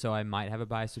shows there, so I might have a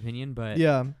biased opinion, but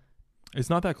yeah. It's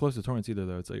not that close to Torrance either,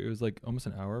 though. It was like almost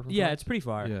an hour. From yeah, Torrance. it's pretty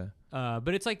far. Yeah.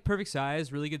 But it's like perfect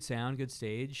size, really good sound, good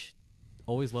stage.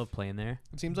 Always love playing there.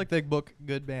 It seems like they book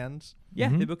good bands. Yeah,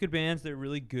 Mhm. they book good bands. They're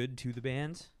really good to the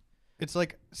bands. it's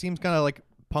like seems kind of like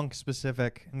punk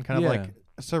specific and kind of like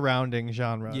surrounding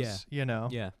genres. Yeah. You know.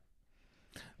 Yeah.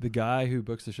 The guy who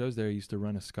books the shows there used to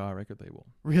run a ska record label.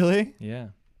 Really? Yeah.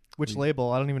 Which We-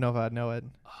 label? I don't even know if I'd know it.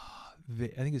 I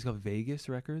think it's called Vegas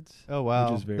Records. Oh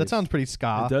wow, is very that sounds pretty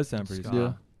ska. It does sound pretty Ska.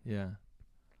 ska. Yeah.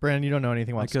 Brandon, you don't know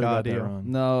anything I about could have ska, got do that you? wrong.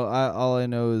 No, all I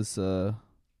know is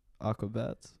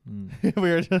Aquabats.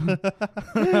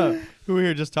 Mm. we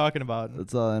were just talking about.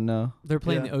 That's all I know. They're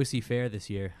playing Yeah. the OC Fair this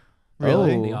year.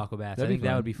 Really? Oh. The Aquabats. I That'd be think that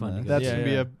fun. would be fun Nice. to go That's to.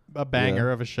 gonna Yeah. be a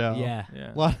banger of a show. Yeah.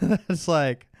 Yeah. A lot of that's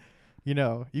like, you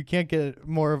know, you can't get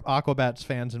more of Aquabats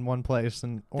fans in one place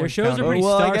than Orange shows County. are pretty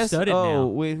I guess. star-studded Oh now.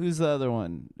 wait, who's the other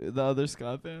one? The other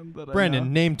ska band that I Brandon, know?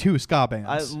 name 2 ska I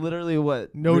bands. literally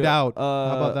what? No Doubt.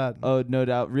 How about that? Oh, No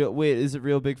Doubt. Real. Wait, is it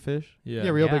Real Big Fish? Yeah. Yeah,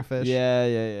 Real Yeah. Big Fish.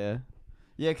 Yeah.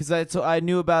 Yeah, because I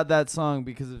knew about that song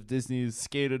because of Disney's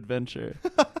Skate Adventure.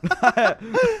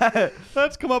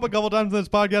 That's come up a couple times in this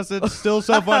podcast. It's still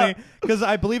so funny because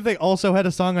I believe they also had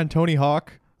a song on Tony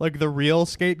Hawk, like the real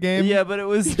skate game. Yeah, but it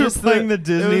was You're just playing the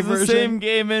Disney it was version. the same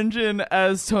game engine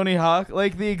as Tony Hawk,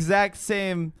 like the exact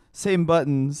same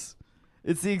buttons.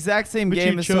 It's the exact same But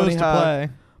game you as chose Tony to Hawk, play.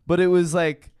 but it was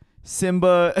like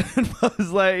Simba and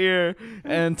Buzz Lightyear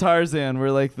and Tarzan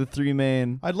were like the 3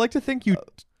 main. I'd like to think you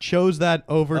chose that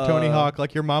over Tony Hawk.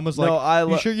 Like your mom was like,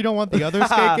 "You sure you don't want the other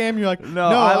skate game?" You're like, "No,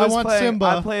 I want Simba."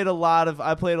 I played a lot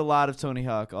of Tony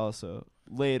Hawk also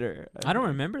later. I don't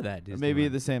remember that. Disney Maybe one.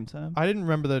 at the same time. I didn't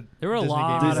remember the There were a Disney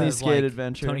lot game. Disney of Skate like,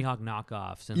 Adventure. Tony Hawk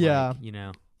knockoffs, and Yeah. like, you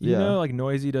know, You Yeah. know, like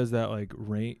Noisy does that, like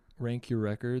rank your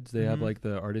records. They have Mhm. like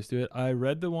the artists do it. I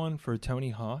read the one for Tony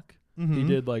Hawk. He Mhm.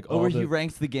 did like Oh, all where the he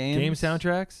ranked the games. game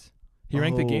soundtracks. He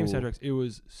ranked the game Oh. soundtracks. It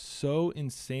was so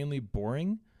insanely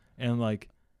boring and like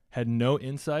had no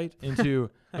insight into.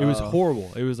 It was Oh.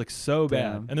 horrible. It was like so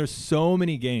bad. Damn. And there's so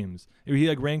many games. He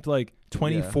like ranked like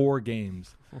 24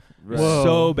 games. Right. Whoa.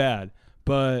 So bad.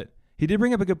 But he did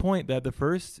bring up a good point that the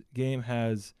first game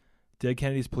has Dead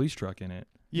Kennedy's police truck in it.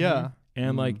 Yeah.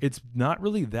 And like Mm. it's not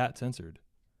really that censored.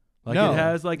 Like No. it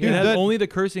has like Dude, it has that- only the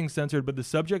cursing censored, but the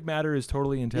subject matter is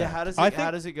totally intact. Yeah, how does I it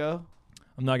think- go?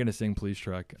 I'm not gonna sing police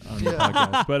truck on the Yeah.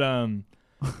 podcast, but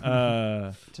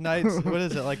Tonight's what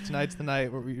is it like? Tonight's the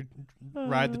night where we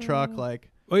ride the truck. Like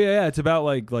oh yeah, it's about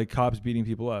like cops beating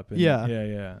people up. And Yeah.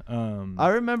 yeah. I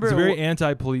remember it's a very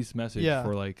anti-police message Yeah.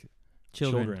 for like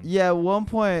children. children. Yeah, at one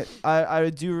point I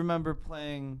do remember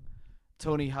playing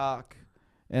Tony Hawk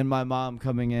and my mom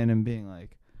coming in and being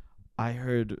like, I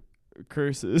heard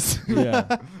curses.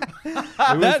 Yeah.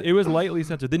 It was lightly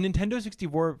censored. The Nintendo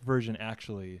 64 version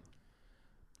actually,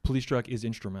 police truck is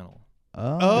instrumental.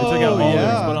 Oh, They took out all yeah.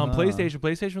 those, but on PlayStation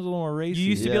was a little more racy. You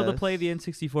used to be able to Yes. play the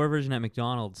N64 version at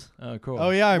McDonald's. Oh, cool.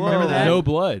 oh yeah, I remember Whoa. that. No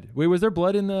blood. Wait, was there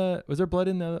blood in the? Was there blood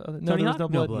in the? No, Tony there was Hawk? no No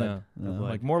blood. blood. No. blood.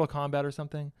 Like Mortal Kombat or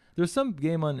something. There's some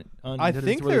game on I Nintendo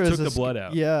think where there they was took a the blood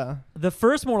out. Yeah. The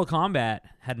first Mortal Kombat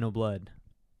had no blood.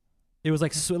 It was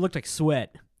like it looked like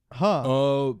sweat. Huh.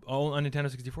 Oh, on Nintendo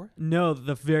 64? No,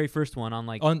 the very first one on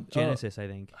like On- Genesis, I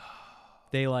think.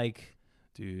 They like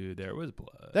Dude, there was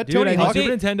blood. That Dude, Tony I Hawk. think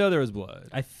on Super Nintendo, there was blood.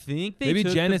 I think they Maybe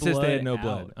took Genesis, the they had no out.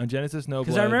 blood. On Genesis, no blood.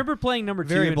 Because I remember playing number 2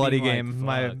 Very and bloody being game.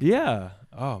 Like, My- fuck. Yeah.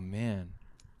 Oh man.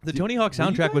 The Tony Hawk Were you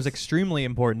soundtrack was guys- extremely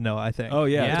important, though. I think. Oh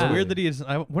yeah. Yeah. It's totally. weird that he's.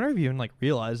 I wonder if he even like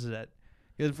realizes it.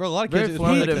 'Cause for a lot of Very kids, it's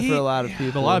formative like, for a lot of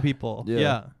people. a lot of people. Yeah.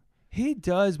 Yeah. He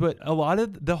does, but a lot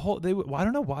of the whole I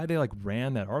don't know why they like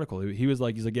ran that article. He's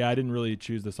like, yeah, I didn't really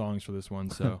choose the songs for this one,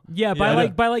 so Yeah, by Yeah.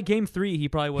 by game 3, he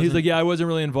probably wasn't. he's like, yeah, I wasn't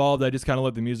really involved. I just kind of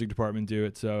let the music department do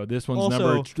it. So this one's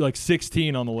Also- number like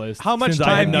 16 on the list. How much since I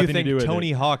had time do you nothing to do think with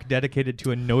Tony it. Hawk dedicated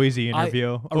to a noisy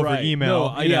interview over Right.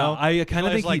 email? No, you know? I kind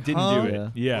I of was think like, he didn't huh? do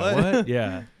it. Yeah. What? What?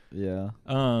 Yeah. Yeah.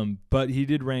 But he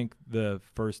did rank the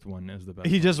first one as the best.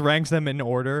 He one. just ranks them in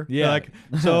order. Yeah. Like,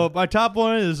 so my top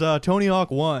one is Tony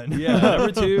Hawk 1. yeah,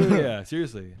 number 2. Yeah,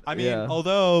 seriously. I mean, Yeah.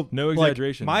 although No like,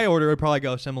 exaggeration. my order would probably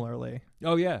go similarly.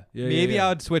 Oh yeah. Yeah. Maybe yeah, I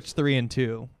would switch 3 and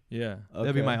 2. Yeah.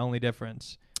 That'd be Okay. my only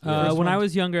difference. when I one-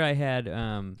 was younger, I had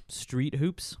Street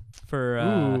Hoops for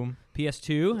Ooh.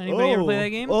 PS2. Anybody ever play that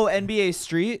game? Oh, NBA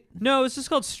Street? No, it's just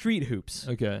called Street Hoops.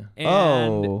 Okay. And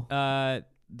Oh.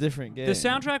 Different game. the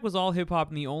soundtrack was all hip hop,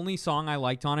 and the only song I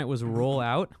liked on it was "Roll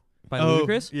Out" by Oh,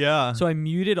 Ludacris. yeah. So I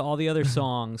muted all the other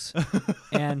songs,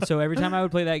 and so every time I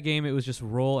would play that game, it was just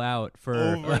 "Roll Out" for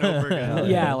over and over again.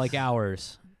 yeah, like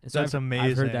hours. So That's I've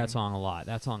amazing. heard that song a lot.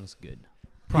 That song's good.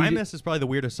 Primus is probably the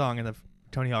weirdest song in the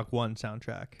Tony Hawk 1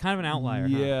 soundtrack. Kind of an outlier.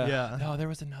 Huh? Yeah. Yeah. No, there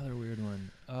was another weird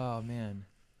one. Oh man.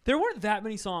 There weren't that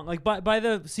many songs. Like by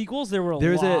the sequels, there were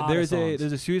There's lot a of songs.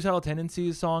 there's a Suicidal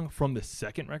Tendencies song from the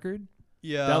second record.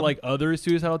 Yeah. That like other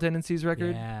Suicidal Tendencies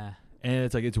record. Yeah. And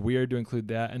it's like it's weird to include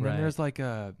that. And Right. then there's like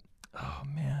a Oh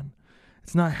man,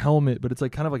 it's not Helmet, but it's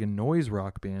like kind of like a noise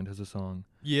rock band has a song.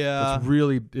 Yeah. It's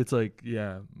really, it's like,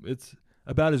 it's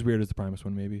about as weird as the Primus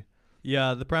one, maybe.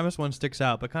 Yeah, the Primus one sticks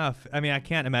out, but kind of, I mean, I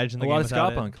can't imagine the A game lot of without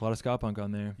ska it. punk, a lot of ska punk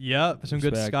on there. Yep, some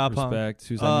good ska punk. Respect,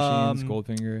 Suicide Machines, Um,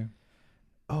 Goldfinger,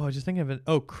 Oh, I was just thinking of it.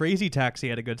 Oh, Crazy Taxi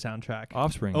had a good soundtrack.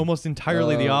 Offspring. Almost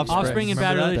entirely the Oh, Offspring. Offspring and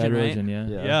Remember Bad that? Religion, Bad right? Religion,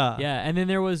 yeah. Yeah. Yeah. And then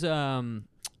there was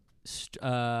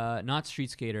not Street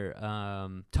Skater,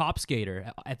 Top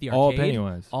Skater at the arcade. All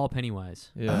Pennywise. All Pennywise.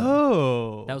 Yeah.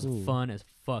 Oh. That was a Ooh. fun as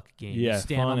fuck game. Yeah, You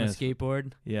stand fun on the as-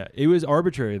 skateboard. Yeah, it was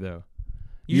arbitrary though.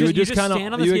 You would just kind stand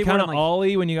on of the you would skateboard kind and, of like-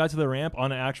 ollie when you got to the ramp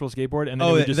on an actual skateboard, and then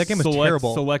Oh, it would that just game was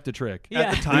terrible. select a trick. Yeah. At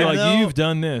the You're time, like, though, you've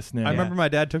done this now. I remember my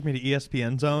dad took me to E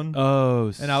ESPN Zone,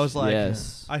 Oh, and I was like,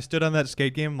 Yes. I stood on that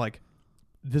skate game like,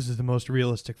 this is the most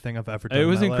realistic thing I've ever done. it in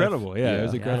was my life. incredible. Yeah, it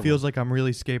was Yeah. incredible. It feels like I'm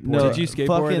really skateboarding. No, Did you skateboard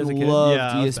fucking as a kid? loved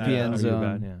Yeah, I was bad. ESPN Oh, you were Zone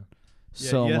bad, yeah. Yeah,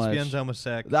 so ESPN much. Zone was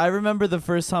sick. I remember the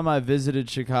first time I visited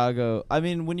Chicago. I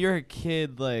mean, when you're a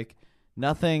kid, like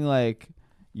nothing like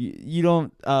you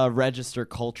don't register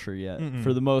culture yet Mm-mm.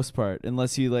 for the most part,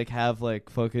 unless you like have like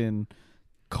fucking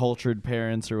cultured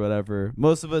parents or whatever.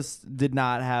 Most of us did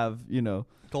not have,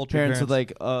 Culture parents with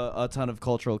like a ton of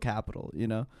cultural capital,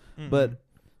 Mm-mm. But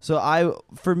so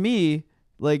for me,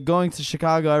 like going to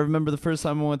Chicago, I remember the first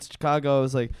time I went to Chicago, I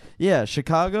was like, yeah,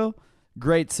 Chicago,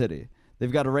 great city.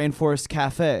 They've got a Rainforest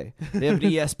Cafe. They have an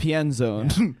ESPN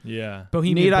Zone. Yeah.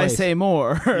 Bohemian Need I Place. say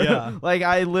more? Yeah. Like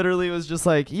I literally was just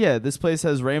like, yeah, this place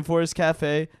has Rainforest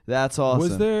Cafe. That's awesome.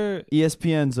 Was there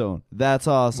ESPN Zone? That's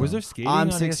awesome. was there skating? I'm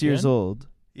on 6 ESPN? years old.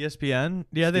 ESPN.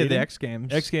 Yeah, they had the Skating? X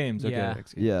Games. X Games. Okay. Yeah.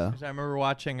 X Games. Yeah. I remember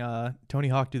watching Tony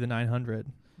Hawk do the 900.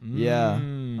 Yeah.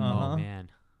 Mm. Uh-huh. Oh man,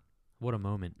 what a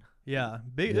moment! Yeah,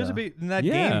 big. It was a Yeah. big. And that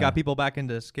Yeah. game got people back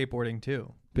into skateboarding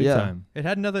too. Big Yeah. time. It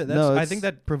had another. That's, No, I it's- think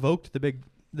that provoked the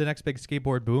next big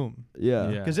skateboard boom Yeah.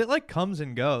 Yeah. because it like comes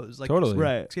and goes. Like Totally.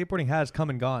 Right. skateboarding has come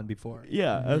and gone before.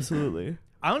 Yeah, Mhm. absolutely.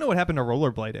 I don't know what happened to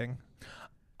rollerblading.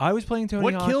 I was playing Tony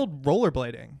What Hawk. killed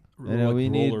rollerblading, You know, we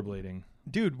need- rollerblading.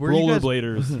 dude? Were you guys?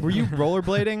 Rollerbladers. Were you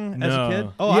rollerblading as No. a kid?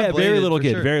 Oh, yeah, I very bladed little for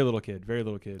kid. sure. Very little kid. Very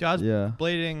little kid. Dude, I was Yeah.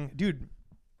 blading, dude.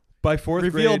 By fourth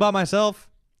Reveal grade. about myself.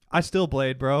 I still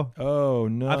blade, bro. Oh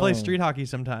no. I play street hockey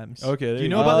sometimes. Okay. Do there you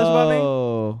know go. about this about me?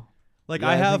 Oh. Like Yeah,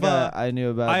 I have think I knew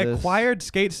about I this. acquired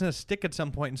skates and a stick at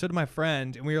some point, and so did my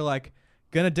friend, and we were like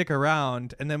gonna dick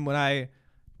around. And then when I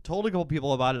told a couple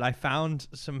people about it, I found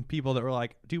some people that were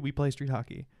like, "Dude, we play street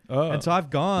hockey," Oh. and so I've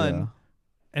gone Yeah.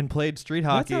 and played street that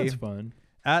hockey sounds fun.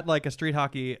 at like a street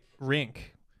hockey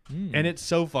rink, and it's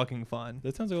so fucking fun.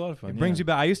 that sounds like a lot of fun. It brings you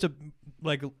back. I used to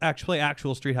like actually play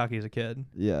actual street hockey as a kid,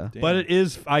 Yeah. but it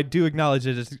is. I do acknowledge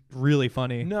it is really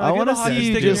funny. No, I if you have wanna a hockey see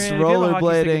you stick in your just hand- if you have a hockey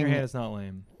stick in your rollerblading. hand, It's not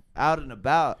lame. Out and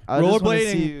about. I just wanna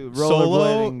see you Rollerblading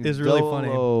solo rollerblading is really funny.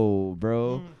 solo,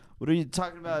 bro. Mm. What are you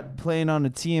talking about playing on a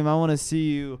team? I want to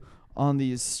see you on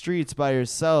these streets by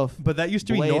yourself. But that used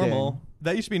to be Blading. normal.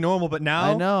 That used to be normal, but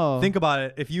now I know. think about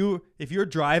it. If you're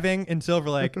driving in Silver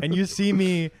Lake and you see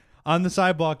me on the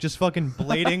sidewalk just fucking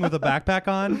blading with a backpack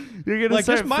on, You're gonna like,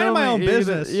 just minding my own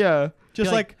business. Yeah. just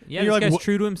You're like yeah, you're this like, guy's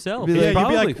true to himself. Be yeah, like, you'd be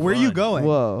probably like, where are you fun. going?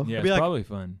 Whoa. Yeah, I'd be it's like- probably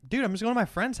fun. Dude, I'm just going to my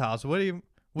friend's house.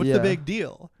 What's Yeah. the big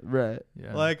deal? Right.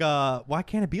 Yeah. Like, why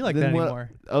can't it be like Then that what-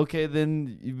 anymore? Okay,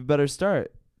 then you better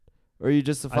start. Or you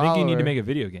just a I follower. think you need to make a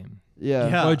video game. Yeah.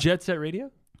 Yeah. Oh, Jet Set Radio?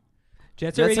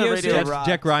 Jet Jet Set Set Radio. Radio Jet- rocks.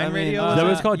 Jack Ryan I mean, Radio? Is that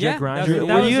what it's called? yeah, Jack Ryan? that was-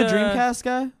 Were you a uh, Dreamcast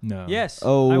guy? No. Yes.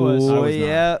 Oh, I was. I was not.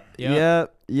 yep, Yep.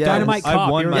 yep, yes. Dynamite I've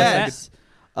Cop. won you my remember that? Yes.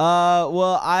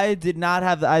 Well, I did not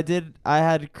have I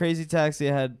had Crazy Taxi.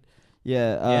 I had,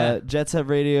 Yeah. Jet Set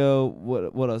Radio.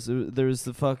 What else? There was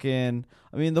the fucking.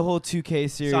 I mean, the whole 2K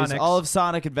series, Sonics. all of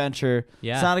Sonic Adventure.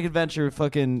 Yeah. Sonic Adventure,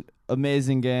 fucking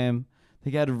amazing game. I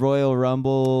think I had Royal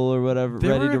Rumble or whatever, There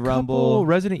Ready were to a couple Rumble.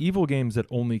 Resident Evil games that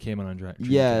only came out on Dreamcast.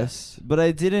 Yes, but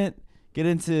I didn't get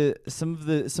into some of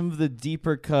the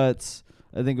deeper cuts.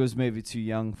 I think it was maybe too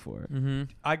young for. Mm-hmm.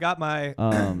 I got my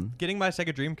getting my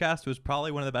Sega Dreamcast was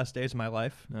probably one of the best days of my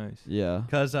life Nice. Yeah.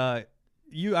 because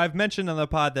I've mentioned on the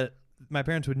pod that my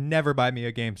parents would never buy me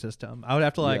a game system. I would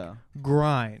have to like Yeah.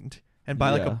 grind and buy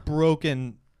like Yeah. a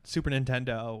broken Super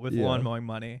Nintendo with Yeah. lawn mowing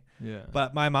money. Yeah.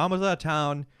 But my mom was out of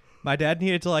town. My dad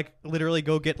needed to like literally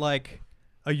go get like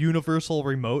a universal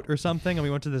remote or something, and we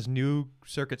went to this new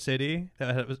Circuit City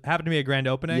that happened to be a grand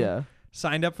opening. Yeah.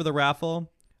 Signed up for the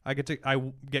raffle. I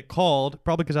get called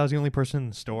probably because I was the only person in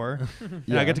the store,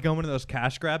 and I get to go into those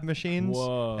cash grab machines.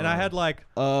 Whoa. And I had like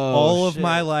Oh, all of shit.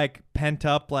 my like pent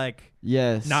up like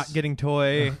Yes. not getting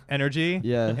toy energy.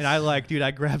 Yes. And I like, dude,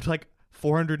 I grabbed like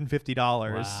 $450.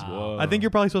 Wow. I think you're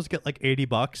probably supposed to get like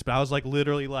 $80, but I was like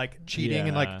literally like cheating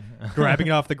and like Yeah. grabbing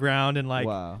it off the ground and like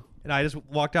wow. and I just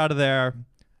walked out of there.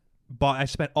 I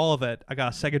spent all of it. I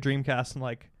got a Sega Dreamcast and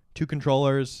like 2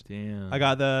 controllers. Damn. I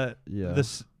got the Yeah.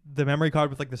 the memory card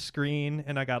with like the screen,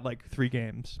 and I got like 3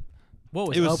 games. What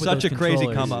was It was up with such those a crazy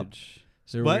controllers? come up.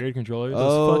 They're What? weird controllers.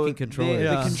 Those fucking the- controllers.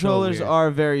 Yeah. The So controllers weird.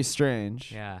 are very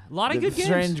strange. Yeah, a lot of The good games.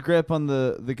 strange grip on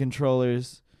the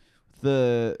controllers,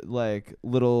 the like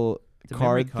little The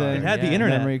card memory card. thing. It had the Yeah.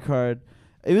 internet. Memory card.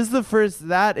 It was the first.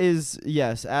 That is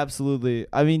yes, absolutely.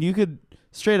 I mean, you could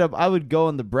straight up. I would go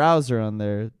on the browser on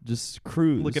there, just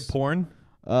cruise. Look at porn.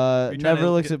 you trying Never to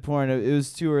looked get- at porn. It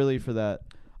was too early for that.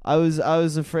 I was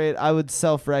afraid I would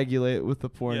self-regulate with the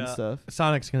porn Yeah. stuff.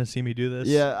 Sonic's gonna see me do this.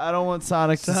 Yeah, I don't want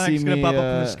Sonic to Sonic's see gonna me pop up on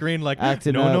the uh, screen like,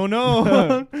 acting no, up.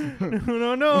 no,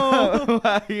 no, no.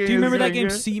 Do you remember that game,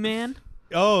 Seaman?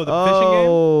 Oh, the fishing game.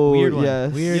 Oh, Weird one.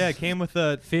 yes. Weird. Yeah, it came with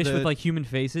the Fish the, with like human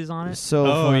faces on it. So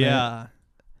Oh funny. yeah,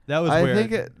 that was I weird.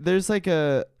 think there's like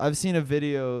I've seen a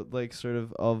video like sort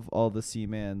of all the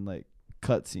Seaman like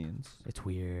cutscenes. It's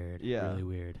weird. Yeah. Really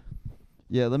weird.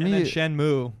 Yeah, let and me then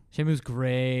Shenmue. Shenmue's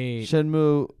great.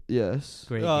 Shenmue. Yes.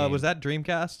 Great game. Was that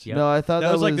Dreamcast? Yep. No, I thought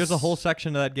That was like there's a whole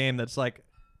section of that game that's like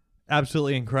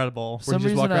absolutely incredible. Where Some you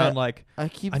just walk reason around like, I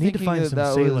keep I need to thinking find that some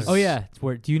that sailors. was Oh yeah. It's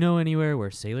where, do you know anywhere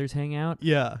where sailors hang out?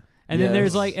 yeah. And then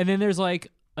there's Yes. like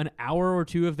an hour or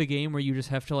 2 of the game where you just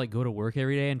have to like go to work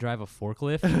every day and drive a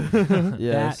forklift.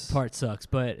 Yes. That part sucks,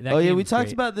 but that Oh yeah, game we is talked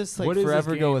great. about this like What is this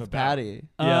forever ago game with about? Patty.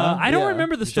 Yeah. I don't Yeah.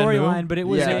 remember the Shenmue? storyline, but it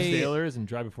was Yeah. Have a sailors and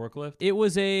drive a forklift. it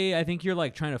was a I think you're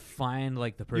like trying to find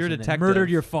like the You're a person that detective. murdered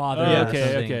your father. Oh, Yeah. or okay,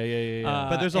 something. okay, yeah.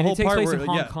 But there's a and whole it takes part place where in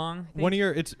Hong yeah, Kong. I think. one of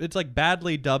your it's like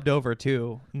badly dubbed over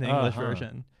too in the English Uh-huh.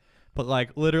 version. But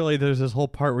like literally there's this whole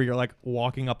part where you're like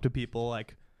walking up to people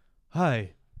like,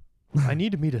 "Hi, I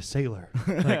need to meet a sailor.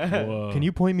 Like, Whoa. can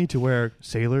you point me to where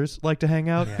sailors like to hang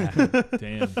out?" Yeah.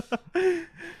 Damn.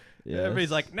 Yes. Everybody's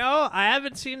like, "No, I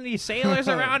haven't seen any sailors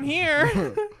around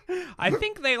here. I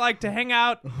think they like to hang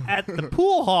out at the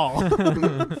pool hall."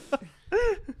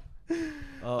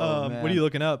 Oh, What man. are you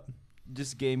looking up?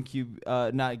 Just GameCube,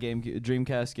 not GameCube,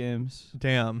 Dreamcast games.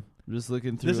 Damn. I'm just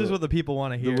looking through. This is what the people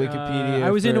want to the hear. Wikipedia.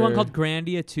 I was into one for- called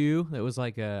Grandia 2 that was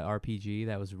like a RPG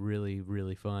that was really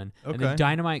really fun. And then Okay.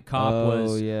 Dynamite Cop Oh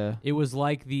was yeah. it was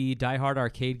like the Die Hard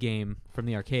arcade game from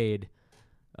the arcade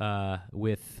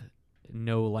with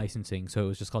no licensing, so it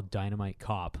was just called Dynamite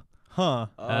Cop. Huh.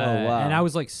 Oh wow. And I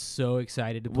was like so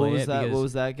excited to play What was it that? because What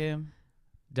was that game?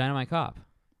 Dynamite Cop.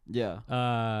 Yeah.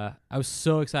 I was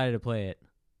so excited to play it.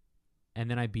 And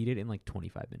then I beat it in like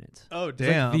 25 minutes. Oh, It's like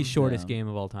damn. the shortest Damn. game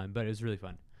of all time, but it was really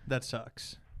fun. That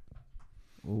sucks.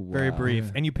 Oh, Very wow. brief.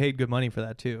 Yeah. And you paid good money for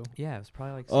that too. Yeah, it was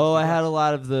probably like. Oh, 60 I had a bucks.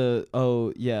 lot of the.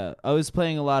 Oh yeah, I was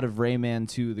playing a lot of Rayman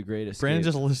 2: The Great Escape. Brandon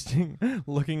just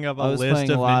looking up I a was list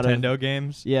playing of a lot of- Nintendo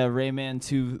games. Yeah, Rayman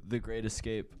 2: The Great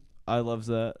Escape. I loved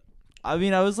that. I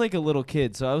mean, I was like a little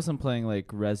kid, so I wasn't playing like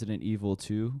Resident Evil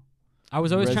 2. I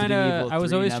was always trying Resident to. Evil I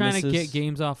was 3 always trying to Nemesis. get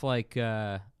games off like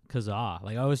Kazaa.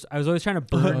 Like I was always trying to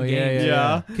burn Oh, yeah, games.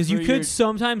 Yeah. Because you For could your-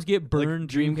 sometimes get burned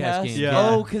Dreamcast games. Yeah.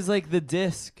 Oh, cause like the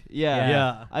disc. Yeah.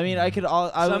 Yeah. I mean, I could all.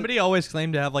 I would- Somebody always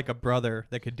claimed to have like a brother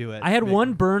that could do it. I had Maybe.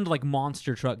 one burned like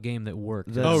monster truck game that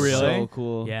worked. That's Oh, really? So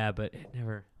cool. Yeah, but it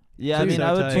never. Yeah, I Dude, mean, so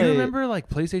I would tight. Do you play. remember like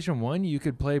PlayStation 1? You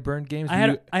could play burned games.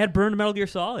 I had burned Metal Gear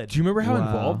Solid. Do you remember how Wow.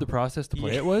 involved the process to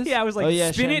play it was? Yeah, I was like, Oh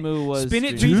yeah, spin Shenmue was. it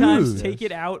 3 Dude. times, take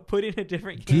it out, put in a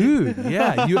different game. Dude,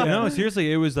 yeah. No,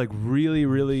 seriously, it was like really,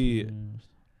 really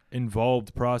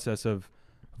involved process of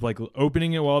like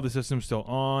opening it while the system's still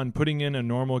on, putting in a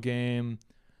normal game,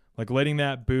 like letting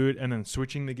that boot, and then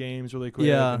switching the games really quick.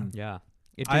 Yeah. and Yeah,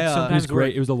 it I, did it it sometimes was great.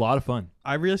 work. It was a lot of fun.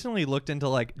 I recently looked into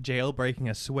like jailbreaking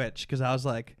a Switch because I was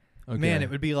like, Okay. man, it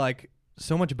would be like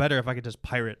so much better if I could just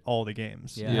pirate all the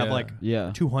games. Yeah. And have Yeah. like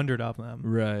Yeah. 200 of them.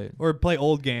 right. Or play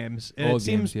old games. And Old it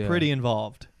seems games, yeah. pretty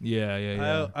involved. Yeah, yeah,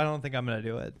 yeah. I don't think I'm going to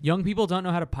do it. Young people don't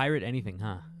know how to pirate anything,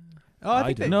 huh? Oh, I I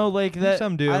think do. they, No, like that.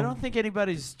 Some do. I don't think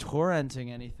anybody's torrenting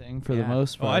anything for the Yeah.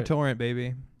 most Oh, part. I torrent,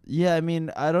 baby. Yeah, I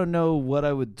mean, I don't know what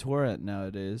I would torrent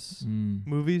nowadays. Mm.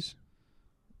 Movies?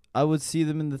 I would see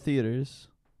them in the theaters.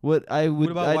 What I would,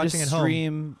 about I watching just at home?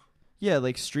 stream. Yeah,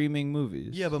 like streaming movies.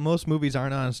 Yeah, but most movies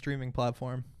aren't on a streaming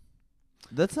platform.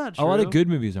 that's not true. A lot of good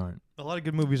movies aren't. A lot of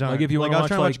good movies aren't. Like, if you I wanna was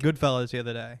trying watch, to watch Goodfellas the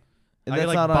other day. And I that's could,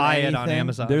 like not on buy it on anything?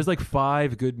 Amazon. There's like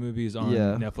 5 good movies on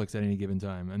Yeah. Netflix at any given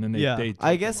time, and then they. Yeah. they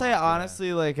I take guess them I off, yeah.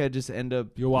 honestly like. I just end up.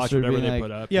 You'll watch sort of whatever being they like,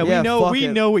 put up. Yeah, Yeah, fuck we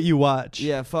it. know what you watch.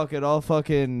 Yeah, fuck it. I'll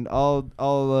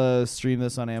stream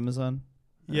this on Amazon.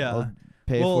 Yeah. I'll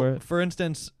pay well, for it. for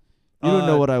instance, You don't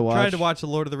know what I Tried watch. to watch the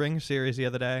Lord of the Rings series the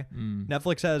other day. Mm.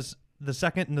 Netflix has the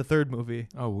second and the third movie,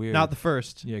 Oh, weird. not the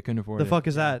first. Yeah, couldn't afford The it. fuck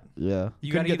is that? Yeah.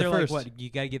 You gotta couldn't get the either first. like what? You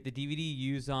gotta get the DVD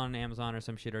used on Amazon or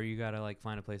some shit, or you gotta like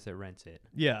find a place that rents it.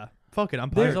 Yeah. Fuck it. I'm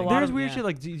There's pirating. a lot There's of- weird yeah. shit.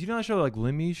 Like, do you know that show, like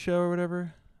Limmy's show or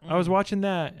whatever? I was watching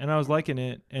that and I was liking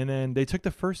it, and then they took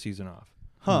the first season off.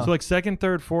 Huh. So like second,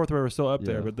 third, fourth were still up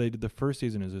there, Yeah. but they did the first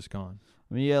season is just gone.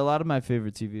 I mean, yeah, a lot of my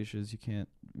favorite TV shows you can't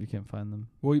find them.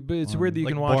 Well, but it's On- weird that you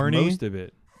Like can watch Barney? most of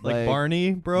it. like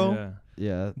Barney, bro. Yeah.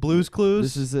 Yeah. Blue's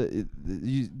Clues. This is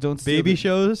you don't steal baby the-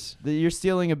 shows. You're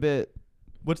stealing a bit.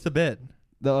 What's the bit?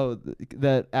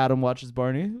 That Adam watches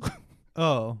Barney.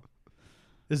 Oh.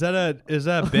 Is that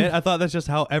a bit? I thought that's just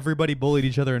how everybody bullied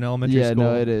each other in elementary Yeah, school.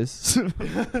 no, it is. You're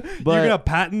But gonna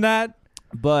patent that?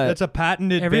 but That's a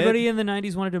patented Everybody bit? in the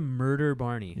 '90s wanted to murder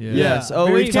Barney. Yeah. Yes. Oh,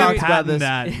 Very, we've very talked about patent this.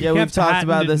 That. Yeah, You we've can't talked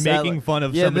about patent this at- making fun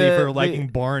of Yeah, somebody the- for liking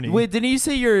Barney. wait, didn't you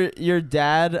say your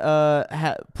dad Had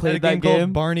a played game that called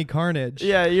game? Barney Carnage.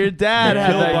 Yeah, your dad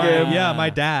had Kill that Barney. game. Yeah, my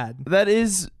dad. That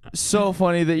is so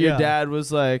funny that your Yeah. dad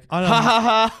was like, On a- ha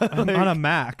ha ha. on a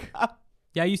Mac.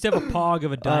 Yeah, I used to have a pog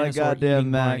of a dinosaur goddamn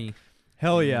eating Mac. Barney.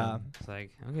 Hell yeah. It's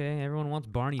like, okay, everyone wants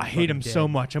Barney. I hate him fucking so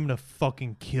dead. much. I'm gonna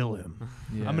fucking kill him.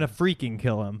 Yeah. I'm gonna freaking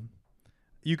kill him.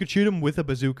 You could shoot him with a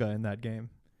bazooka in that game.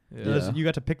 Yeah. You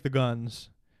got to pick the guns,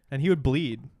 and he would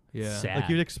bleed. Yeah. Sad. Like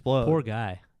he would explode. Poor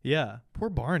guy. Yeah, poor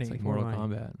Barney. It's like Poor Mortal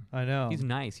Barney. Kombat. I know. He's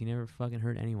nice. He never fucking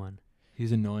hurt anyone.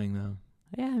 He's annoying though.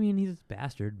 Yeah, I mean he's a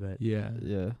bastard, but Yeah.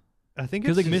 Yeah. I think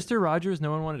Because it's like just- Mr. Rogers,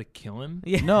 no one wanted to kill him.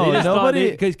 yeah. No,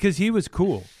 nobody. Because he was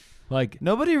cool. Like,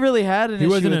 Nobody really had an He issue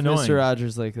wasn't with annoying. Mr.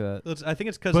 Rogers like that. I think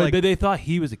it's because but like they thought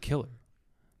he was a killer.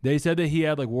 They said that he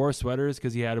had like wore sweaters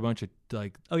because he had a bunch of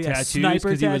like Oh, yeah, tattoos sniper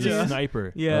because he was a tattoos.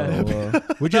 sniper. Yeah. Oh, well.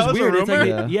 Which That is was a weird. It's like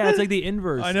rumor? yeah, it's like the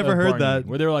inverse. I never of heard Barney, that.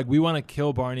 Where they're like, we want to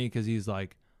kill Barney because he's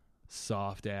like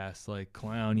soft ass, like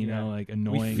clown, you know, like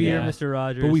annoying. We fear ass. Mr.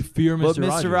 Rogers. But we fear But Mr. Mr.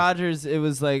 Rogers. Rogers, it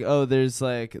was like, oh, there's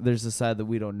a side that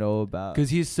we don't know about. Because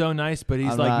he's so nice, but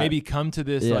he's I'm like not- maybe come to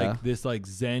this Yeah. like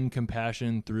Zen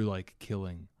compassion through like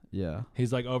killing. Yeah.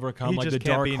 He's like overcome He like just the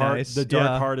can't dark be heart, nice. the dark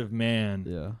Yeah. heart of man.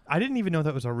 Yeah. I didn't even know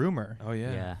that was a rumor. Oh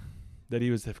yeah. Yeah. That he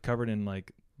was covered in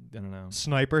like I don't know.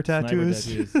 Sniper Sniper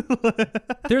tattoos.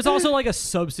 There's also like a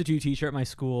substitute teacher at my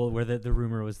school where the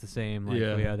rumor was the same. Like, Yeah.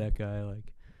 oh yeah, that guy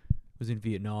like was in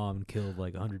Vietnam and killed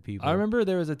like 100 people. I remember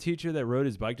there was a teacher that rode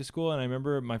his bike to school, and I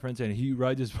remember my friend saying he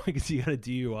rides his bike because he got a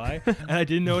DUI, and I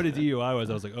didn't know what a DUI was.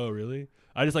 I was like, oh really?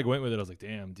 I just like went with it. I was like,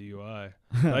 damn, DUI.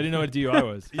 I didn't know what a DUI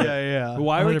was. yeah. But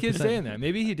why were kids 100%. saying that?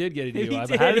 Maybe he did get a He DUI, but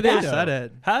did, how did they yeah. know? Said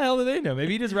it. How the hell do they know?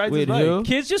 Maybe he just rides Wait, his bike. who?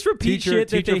 Kids just repeat Teacher- shit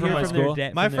that teacher they from hear my from their school.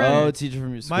 dad. My from friend- their- Oh, teacher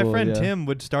from your school. My friend yeah. Tim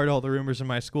would start all the rumors in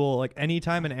my school. Like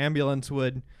anytime an ambulance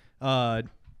would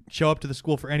show up to the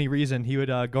school for any reason, he would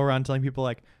go around telling people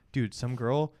like, dude, some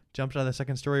girl jumped out of the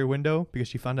second story window because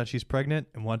she found out she's pregnant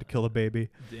and wanted to kill a baby.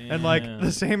 And like Damn.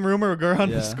 the same rumor would go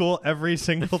around Yeah. the school every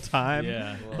single time.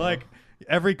 Yeah. Like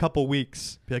every couple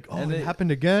weeks. Be like, oh, And it it-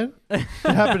 happened again? It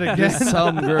happened again? Just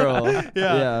some girl. yeah.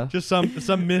 Yeah. Just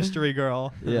some mystery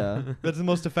girl. Yeah. That's the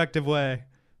most effective way.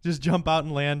 Just jump out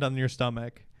and land on your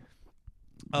stomach.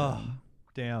 Oh,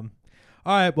 damn.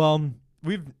 All right, well,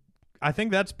 I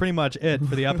think that's pretty much it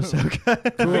for the episode. Cool.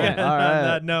 On All right.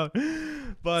 that note.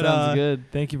 But Sounds good.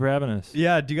 Thank you for having us.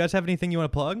 yeah, do you guys have anything you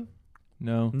want to plug?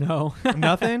 No. No.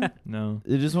 Nothing? No.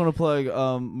 You just want to plug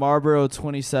Marlboro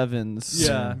 27s.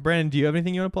 Yeah. Brandon, do you have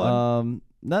anything you want to plug?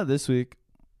 Not this week.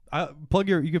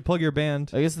 You could plug your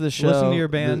band. I guess the show. Listen to your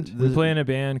band. We play in a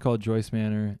band called Joyce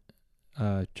Manor.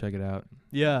 Check it out.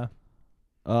 Yeah.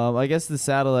 I guess the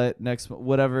satellite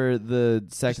whatever the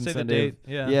second Just say the Sunday. date.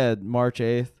 Yeah. Yeah, March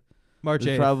 8th. March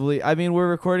It's 8th. Probably. I mean, we're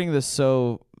recording this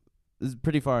it's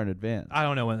pretty far in advance. I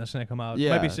don't know when that's going to come out.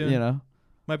 Yeah, Might be soon. You know.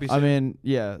 Might be soon. I mean,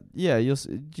 yeah, you'll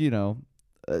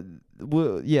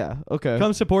yeah, okay.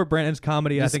 come support Brandon's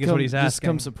comedy, I Just think is come- what he's Just asking.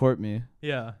 come support me.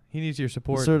 Yeah. He needs your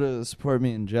support. Sort of support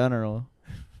me in general.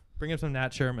 Bring him some Nat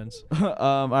Shermans.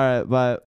 All right, bye.